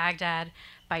is in Baghdad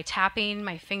by tapping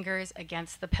my fingers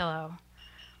against the pillow.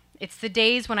 It's the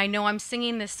days when I know I'm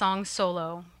singing this song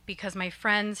solo because my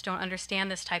friends don't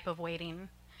understand this type of waiting.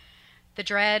 The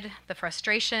dread, the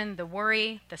frustration, the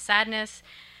worry, the sadness,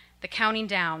 the counting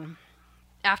down.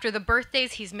 After the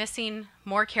birthdays he's missing,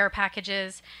 more care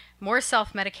packages, more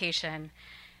self-medication,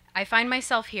 I find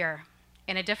myself here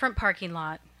in a different parking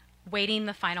lot, waiting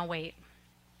the final wait.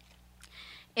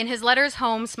 In his letters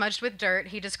home, smudged with dirt,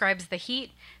 he describes the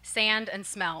heat, sand, and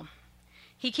smell.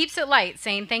 He keeps it light,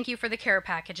 saying thank you for the care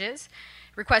packages,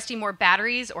 requesting more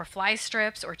batteries or fly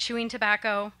strips or chewing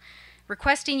tobacco,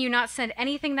 requesting you not send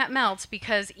anything that melts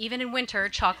because even in winter,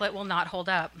 chocolate will not hold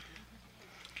up.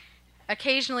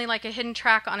 Occasionally, like a hidden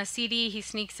track on a CD, he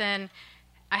sneaks in,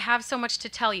 I have so much to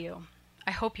tell you.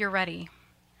 I hope you're ready.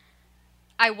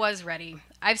 I was ready.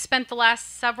 I've spent the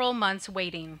last several months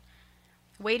waiting.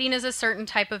 Waiting is a certain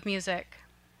type of music.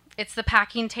 It's the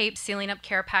packing tape sealing up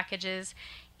care packages,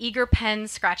 eager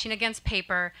pens scratching against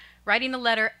paper, writing a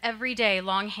letter every day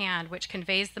longhand which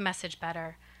conveys the message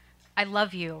better. I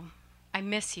love you. I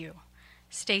miss you.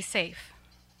 Stay safe.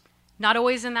 Not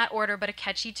always in that order, but a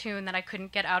catchy tune that I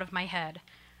couldn't get out of my head.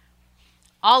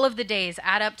 All of the days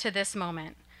add up to this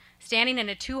moment, standing in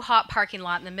a too-hot parking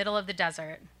lot in the middle of the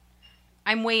desert.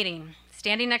 I'm waiting,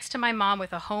 standing next to my mom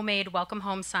with a homemade welcome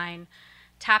home sign,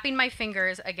 tapping my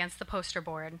fingers against the poster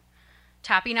board,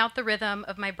 tapping out the rhythm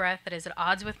of my breath that is at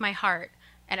odds with my heart,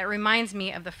 and it reminds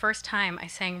me of the first time I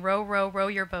sang Row, Row, Row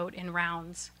Your Boat in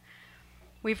rounds.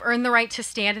 We've earned the right to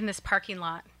stand in this parking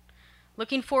lot,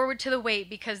 looking forward to the wait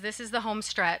because this is the home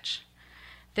stretch.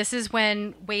 This is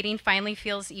when waiting finally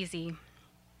feels easy.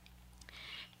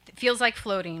 It feels like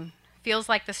floating, feels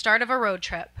like the start of a road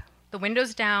trip, the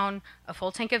windows down, a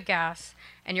full tank of gas,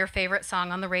 and your favorite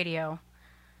song on the radio.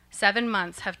 7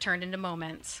 months have turned into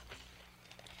moments.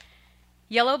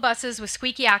 Yellow buses with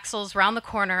squeaky axles round the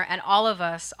corner, and all of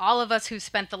us who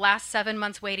spent the last 7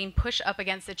 months waiting push up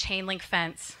against the chain link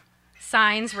fence.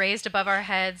 Signs raised above our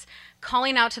heads,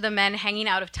 calling out to the men hanging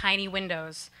out of tiny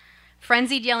windows.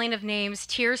 Frenzied yelling of names,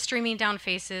 tears streaming down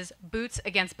faces, boots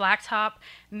against blacktop,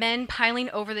 men piling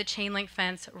over the chain link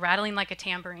fence, rattling like a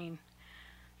tambourine.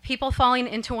 People falling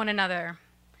into one another.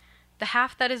 The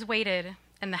half that is waited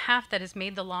and the half that has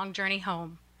made the long journey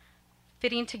home.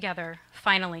 Fitting together,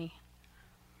 finally.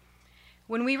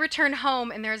 When we return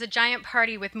home and there is a giant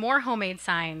party with more homemade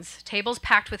signs, tables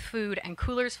packed with food and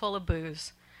coolers full of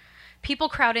booze. People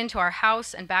crowd into our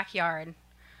house and backyard.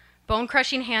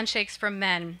 Bone-crushing handshakes from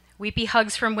men, weepy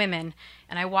hugs from women,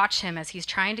 and I watch him as he's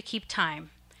trying to keep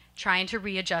time, trying to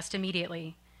readjust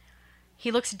immediately.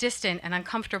 He looks distant and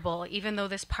uncomfortable, even though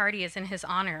this party is in his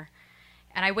honor,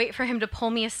 and I wait for him to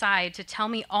pull me aside to tell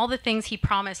me all the things he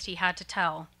promised he had to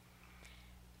tell.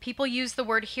 People use the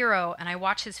word hero, and I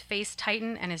watch his face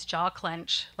tighten and his jaw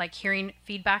clench, like hearing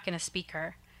feedback in a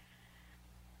speaker.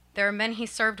 There are men he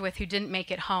served with who didn't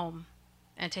make it home,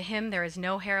 and to him there is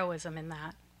no heroism in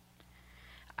that.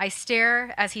 I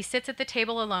stare as he sits at the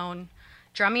table alone,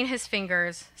 drumming his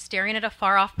fingers, staring at a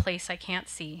far-off place I can't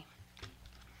see.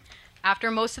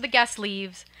 After most of the guests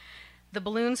leave, the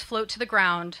balloons float to the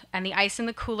ground, and the ice in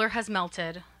the cooler has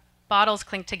melted. Bottles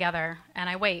clink together, and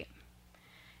I wait.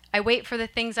 I wait for the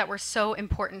things that were so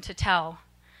important to tell,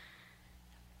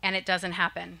 and it doesn't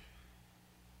happen.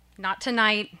 Not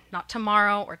tonight, not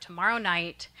tomorrow, or tomorrow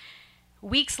night.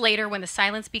 Weeks later, when the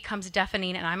silence becomes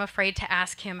deafening and I'm afraid to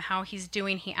ask him how he's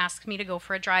doing, he asks me to go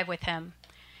for a drive with him.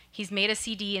 He's made a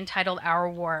CD entitled Our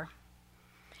War.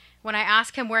 When I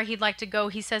ask him where he'd like to go,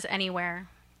 he says anywhere.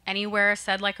 Anywhere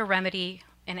said like a remedy,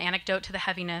 an anecdote to the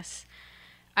heaviness.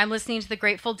 I'm listening to the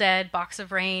Grateful Dead, Box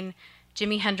of Rain,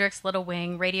 Jimi Hendrix, Little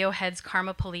Wing, Radiohead's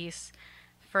Karma Police.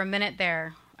 For a minute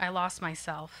there, I lost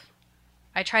myself.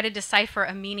 I try to decipher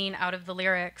a meaning out of the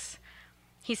lyrics.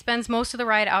 He spends most of the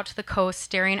ride out to the coast,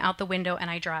 staring out the window, and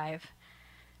I drive.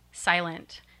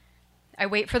 Silent. I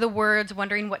wait for the words,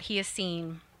 wondering what he has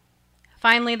seen.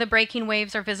 Finally, the breaking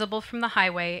waves are visible from the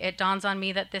highway. It dawns on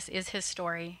me that this is his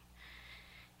story.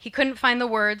 He couldn't find the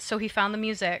words, so he found the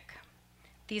music.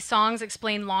 These songs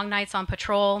explain long nights on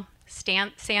patrol,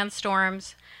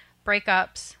 sandstorms,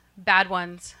 breakups, bad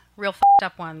ones, real f***ed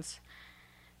up ones.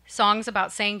 Songs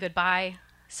about saying goodbye,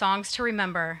 songs to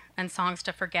remember and songs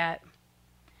to forget.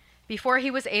 Before he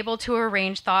was able to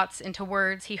arrange thoughts into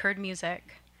words, he heard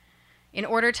music. In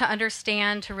order to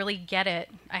understand, to really get it,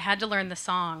 I had to learn the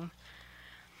song.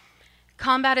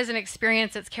 Combat is an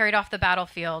experience that's carried off the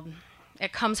battlefield.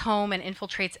 It comes home and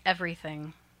infiltrates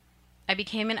everything. I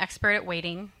became an expert at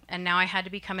waiting, and now I had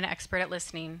to become an expert at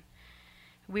listening.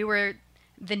 We were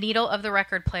the needle of the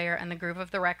record player and the groove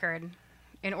of the record.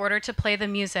 In order to play the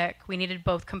music, we needed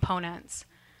both components.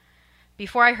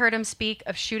 Before I heard him speak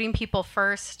of shooting people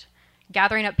first,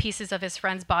 gathering up pieces of his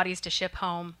friends' bodies to ship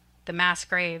home, the mass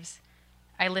graves,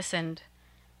 I listened.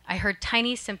 I heard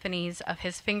tiny symphonies of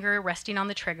his finger resting on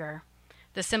the trigger,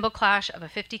 the cymbal clash of a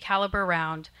 .50 caliber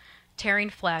round, tearing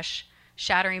flesh,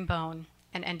 shattering bone,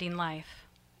 and ending life.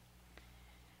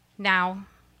 Now,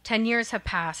 10 years have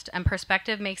passed, and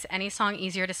perspective makes any song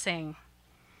easier to sing.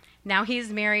 Now he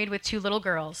is married with 2 little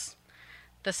girls.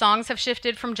 The songs have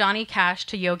shifted from Johnny Cash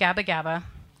to Yo Gabba Gabba.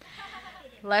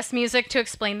 Less music to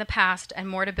explain the past and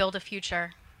more to build a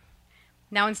future.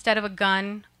 Now instead of a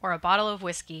gun or a bottle of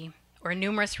whiskey or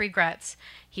numerous regrets,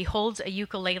 he holds a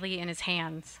ukulele in his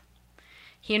hands.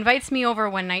 He invites me over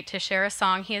one night to share a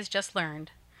song he has just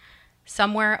learned,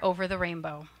 Somewhere Over the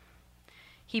Rainbow.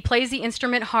 He plays the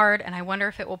instrument hard, and I wonder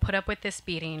if it will put up with this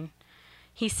beating.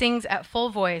 He sings at full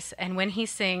voice, and when he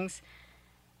sings,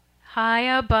 high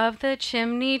above the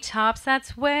chimney tops,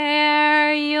 that's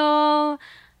where you'll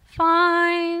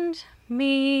find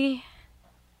me.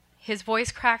 His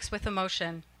voice cracks with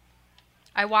emotion.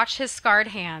 I watch his scarred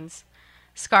hands,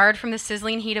 scarred from the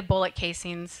sizzling heat of bullet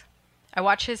casings. I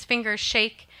watch his fingers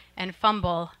shake and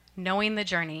fumble, knowing the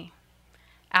journey.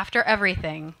 After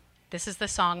everything, this is the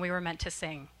song we were meant to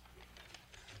sing.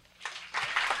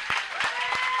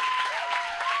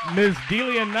 Ms.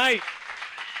 Delia Knight.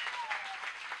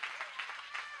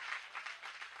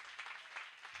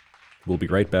 We'll be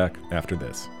right back after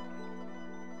this.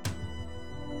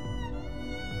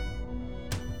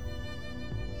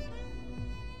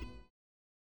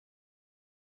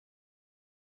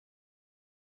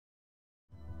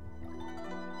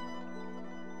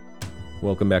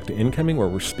 Welcome back to Incoming, where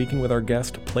we're speaking with our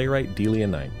guest, playwright Delia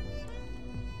Knight.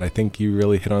 I think you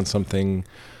really hit on something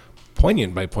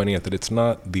poignant by pointing out that it's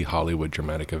not the Hollywood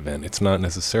dramatic event. It's not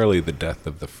necessarily the death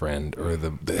of the friend or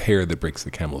the hair that breaks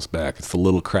the camel's back. It's the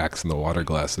little cracks in the water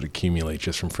glass that accumulate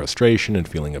just from frustration and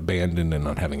feeling abandoned and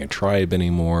not having a tribe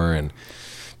anymore and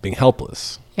being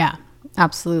helpless. Yeah,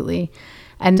 absolutely.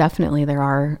 And definitely there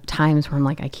are times where I'm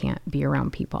like, I can't be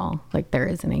around people. Like there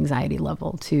is an anxiety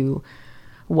level to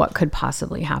what could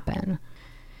possibly happen.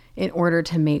 In order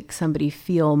to make somebody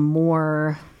feel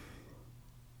more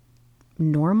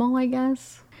normal, I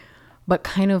guess, but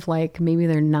kind of like maybe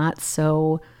they're not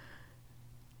so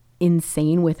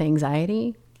insane with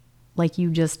anxiety, like you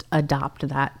just adopt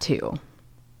that too.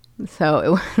 So it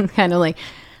was kind of like,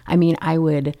 I mean, I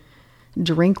would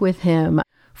drink with him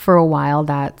for a while,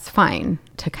 that's fine,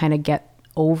 to kind of get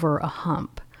over a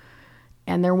hump.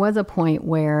 And there was a point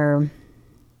where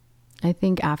I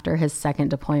think after his second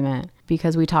deployment,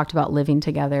 because we talked about living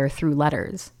together through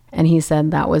letters. And he said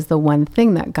that was the one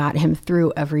thing that got him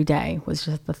through every day, was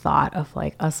just the thought of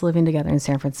like us living together in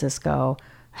San Francisco,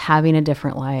 having a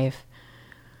different life,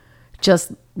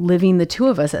 just living the two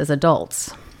of us as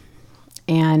adults.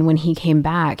 And when he came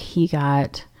back, he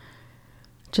got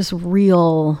just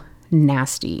real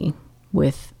nasty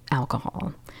with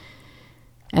alcohol.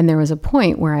 And there was a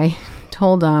point where I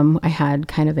told him I had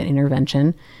kind of an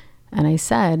intervention. And I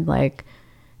said, like,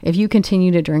 if you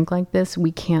continue to drink like this,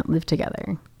 we can't live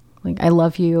together. Like, I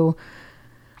love you.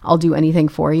 I'll do anything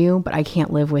for you, but I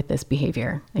can't live with this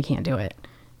behavior. I can't do it.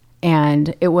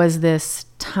 And it was this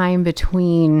time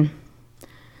between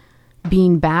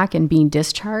being back and being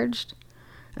discharged.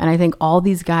 And I think all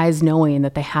these guys knowing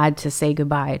that they had to say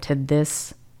goodbye to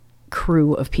this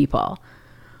crew of people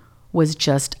was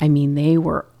just, I mean, they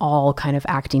were all kind of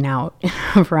acting out in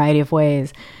a variety of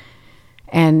ways.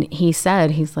 And he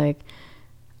said, he's like,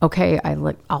 okay,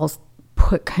 I'll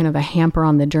put kind of a hamper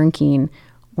on the drinking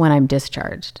when I'm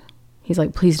discharged. He's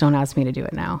like, please don't ask me to do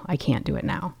it now. I can't do it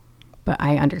now. But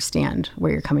I understand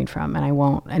where you're coming from, and I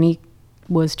won't. And he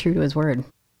was true to his word.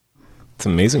 It's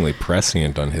amazingly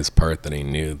prescient on his part that he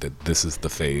knew that this is the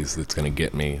phase that's going to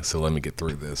get me. So let me get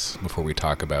through this before we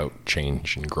talk about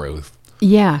change and growth.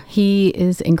 Yeah, he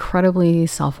is incredibly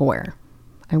self-aware.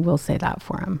 I will say that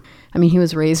for him. I mean, he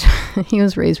was raised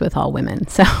with all women,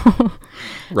 so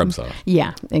rubs off.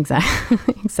 Yeah,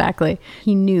 exactly.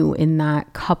 He knew in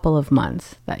that couple of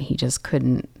months that he just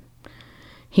couldn't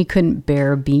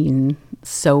bear being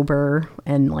sober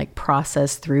and like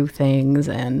process through things.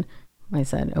 And I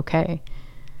said, okay.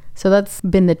 So that's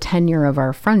been the tenure of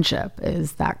our friendship,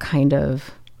 is that kind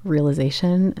of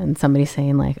realization and somebody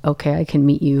saying like, okay, I can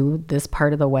meet you this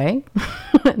part of the way.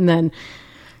 And then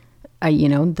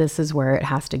this is where it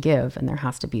has to give, and there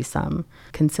has to be some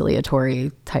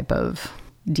conciliatory type of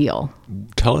deal.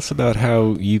 Tell us about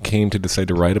how you came to decide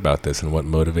to write about this and what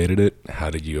motivated it. How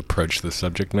did you approach the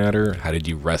subject matter? How did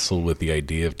you wrestle with the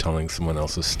idea of telling someone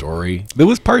else's story? It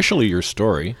was partially your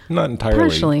story, not entirely.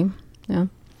 Partially, yeah.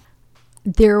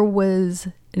 There was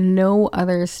no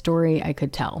other story I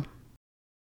could tell.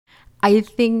 I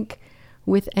think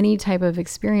with any type of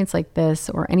experience like this,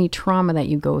 or any trauma that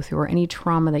you go through, or any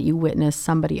trauma that you witness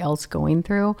somebody else going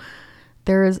through,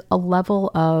 there's a level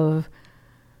of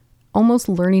almost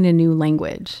learning a new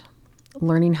language,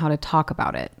 learning how to talk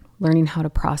about it, learning how to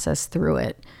process through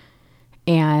it.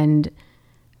 And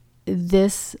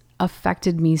this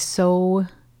affected me so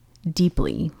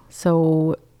deeply,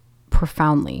 so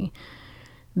profoundly,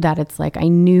 that it's like I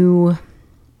knew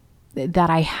that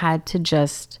I had to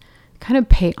just kind of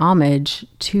pay homage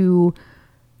to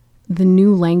the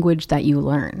new language that you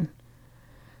learn.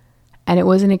 And it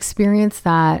was an experience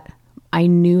that I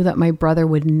knew that my brother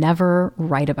would never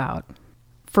write about.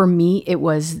 For me, it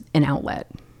was an outlet.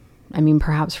 I mean,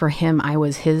 perhaps for him, I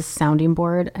was his sounding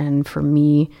board, and for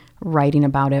me, writing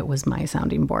about it was my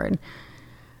sounding board.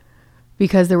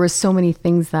 Because there were so many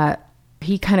things that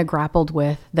he kind of grappled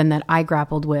with, then that I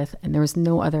grappled with, and there was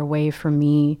no other way for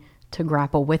me to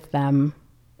grapple with them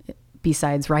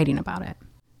besides writing about it.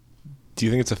 Do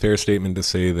you think it's a fair statement to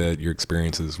say that your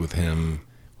experiences with him,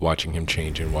 watching him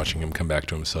change and watching him come back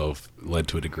to himself, led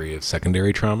to a degree of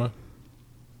secondary trauma?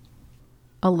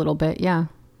 A little bit, yeah.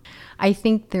 I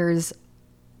think there's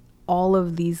all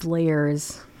of these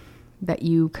layers that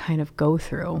you kind of go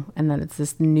through, and that it's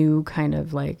this new kind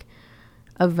of like,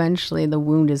 eventually the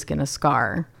wound is going to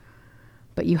scar,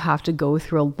 but you have to go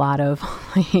through a lot of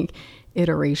like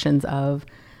iterations of,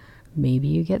 maybe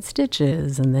you get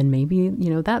stitches, and then maybe,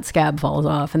 that scab falls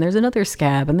off, and there's another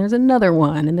scab, and there's another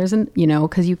one, and there's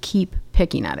because you keep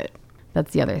picking at it.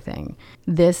 That's the other thing.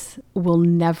 This will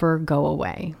never go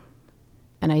away.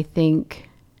 And I think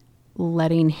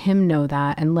letting him know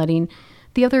that, and letting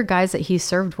the other guys that he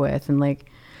served with, and like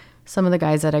some of the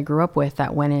guys that I grew up with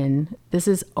that went in, this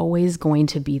is always going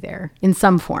to be there in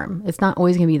some form. It's not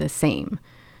always going to be the same,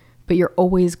 but you're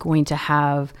always going to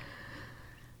have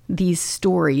these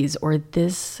stories or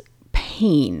this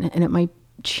pain, and it might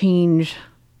change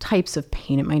types of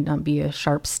pain. It might not be a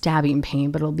sharp stabbing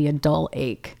pain, but it'll be a dull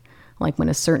ache, like when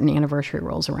a certain anniversary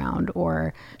rolls around,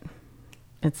 or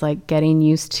it's like getting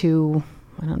used to,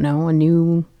 I don't know, a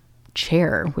new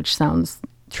chair, which sounds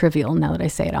trivial now that I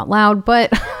say it out loud,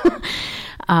 but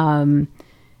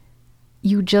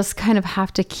you just kind of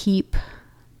have to keep,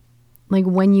 like,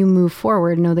 when you move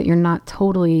forward, know that you're not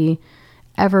totally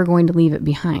ever going to leave it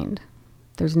behind.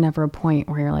 There's never a point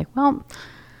where you're like, well,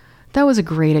 that was a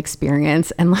great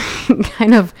experience, and like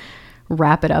kind of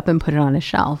wrap it up and put it on a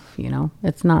shelf.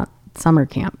 It's not summer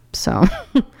camp. So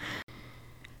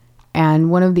and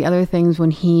one of the other things,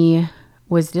 when he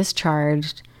was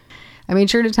discharged, I made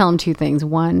sure to tell him two things.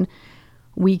 One,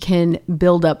 we can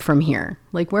build up from here.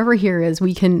 Like, wherever here is,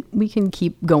 we can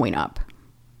keep going up.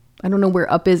 I don't know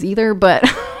where up is either, but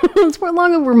as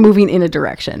long as we're moving in a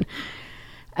direction.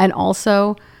 And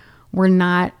also, we're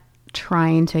not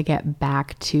trying to get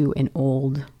back to an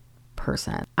old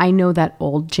person. I know that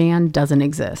old Jan doesn't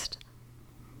exist.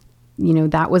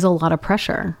 That was a lot of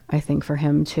pressure, I think, for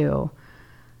him to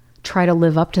try to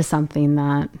live up to something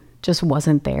that just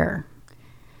wasn't there.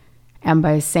 And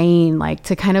by saying, like,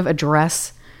 to kind of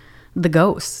address the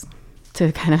ghosts,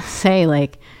 to kind of say,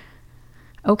 like,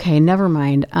 okay, never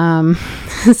mind.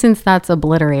 Since that's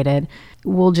obliterated,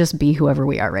 we'll just be whoever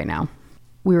we are right now.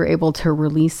 We were able to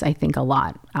release, I think, a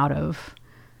lot out of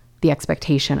the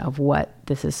expectation of what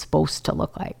this is supposed to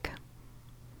look like.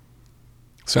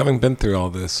 So having been through all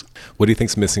this, what do you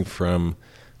think's missing from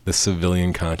the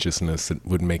civilian consciousness that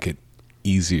would make it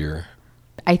easier?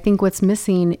 I think what's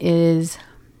missing is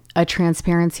a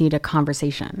transparency to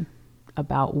conversation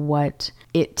about what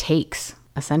it takes,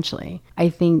 essentially. I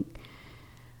think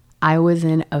I was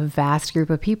in a vast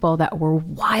group of people that were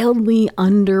wildly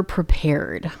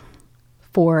underprepared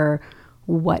for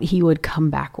what he would come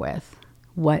back with.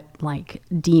 What, like,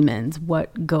 demons,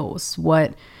 what ghosts,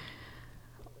 what,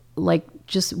 like,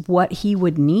 just what he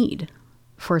would need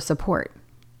for support.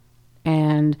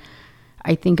 And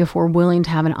I think if we're willing to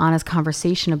have an honest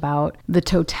conversation about the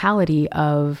totality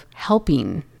of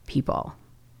helping people,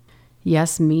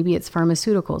 yes, maybe it's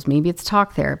pharmaceuticals, maybe it's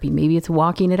talk therapy, maybe it's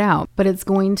walking it out, but it's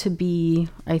going to be,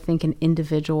 I think, an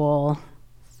individual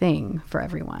thing for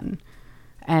everyone.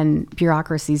 And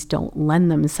bureaucracies don't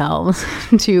lend themselves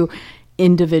to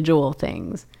individual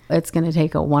things. It's going to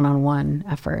take a one-on-one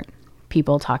effort,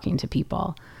 people talking to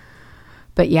people.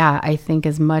 But yeah, I think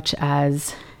as much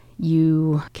as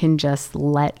you can just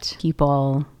let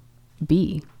people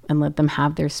be and let them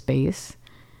have their space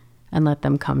and let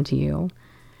them come to you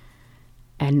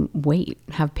and wait,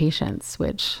 have patience,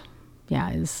 which,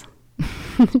 yeah, is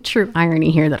true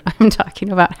irony here that I'm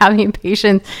talking about having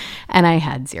patience and I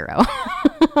had zero.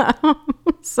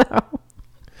 So.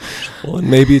 Well,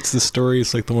 and maybe it's the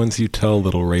stories like the ones you tell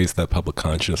that'll raise that public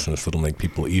consciousness, that'll make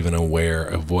people even aware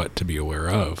of what to be aware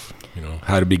of, you know,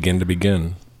 how to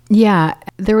begin. Yeah,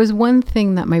 there was one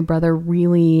thing that my brother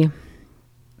really,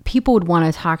 people would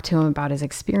want to talk to him about his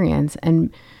experience.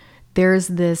 And there's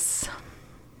this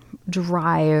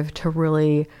drive to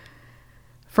really,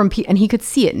 and he could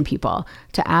see it in people,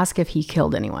 to ask if he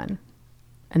killed anyone.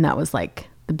 And that was like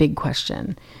the big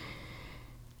question.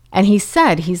 And he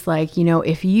said, he's like, you know,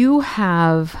 if you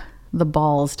have the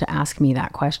balls to ask me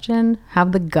that question,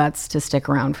 have the guts to stick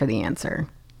around for the answer.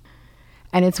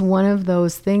 And it's one of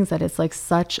those things that it's like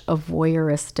such a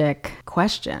voyeuristic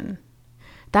question.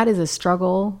 That is a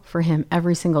struggle for him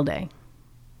every single day,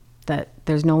 that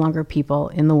there's no longer people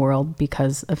in the world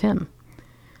because of him.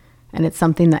 And it's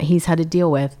something that he's had to deal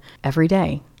with every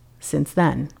day since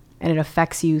then. And it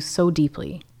affects you so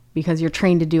deeply because you're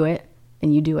trained to do it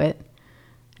and you do it.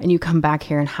 And you come back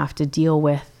here and have to deal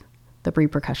with the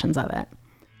repercussions of it.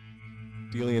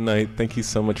 Delia Knight, thank you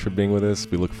so much for being with us.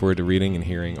 We look forward to reading and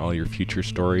hearing all your future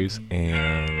stories.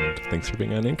 And thanks for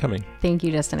being on Incoming. Thank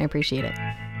you, Justin. I appreciate it.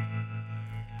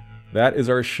 That is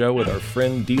our show with our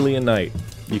friend Delia Knight.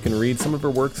 You can read some of her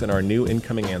works in our new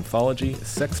Incoming anthology,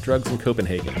 Sex, Drugs, in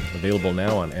Copenhagen, available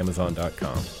now on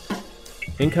Amazon.com.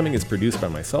 Incoming is produced by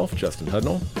myself, Justin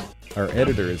Hudnall. Our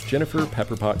editor is Jennifer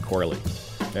Pepperpot Corley.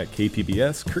 At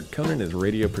KPBS, Kurt Conan is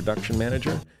radio production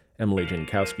manager, Emily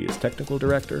Jankowski is technical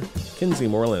director, Kinsey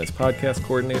Moreland is podcast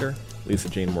coordinator, Lisa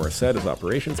Jane Morissette is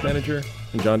operations manager,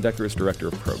 and John Decker is director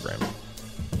of programming.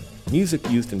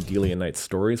 Music used in Delia Knight's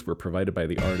stories were provided by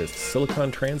the artists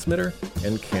Silicon Transmitter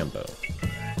and Cambo.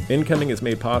 Incoming is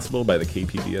made possible by the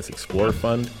KPBS Explorer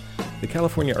Fund, the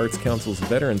California Arts Council's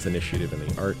Veterans Initiative in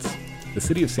the Arts, the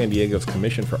City of San Diego's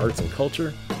Commission for Arts and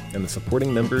Culture, and the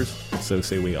supporting members of So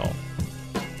Say We All.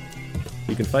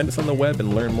 You can find us on the web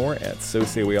and learn more at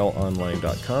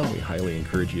SoSayWeAllOnline.com. We highly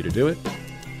encourage you to do it.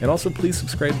 And also please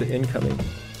subscribe to Incoming.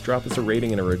 Drop us a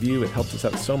rating and a review. It helps us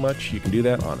out so much. You can do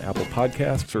that on Apple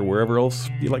Podcasts or wherever else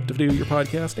you like to do your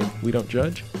podcasting. We don't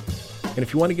judge. And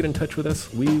if you want to get in touch with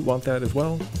us, we want that as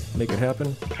well. Make it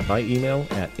happen by email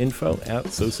at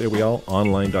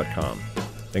info@SoSayWeAllOnline.com.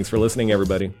 Thanks for listening,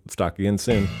 everybody. Let's talk again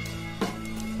soon.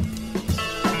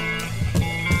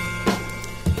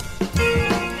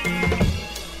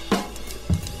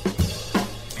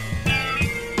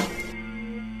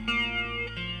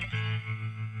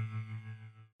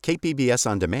 KPBS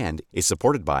On Demand is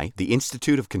supported by the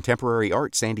Institute of Contemporary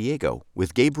Art San Diego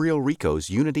with Gabriel Rico's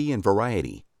Unity and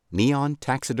Variety. Neon,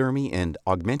 taxidermy, and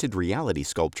augmented reality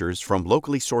sculptures from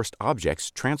locally sourced objects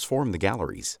transform the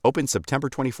galleries. Open September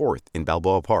 24th in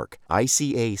Balboa Park,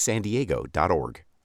 icasandiego.org.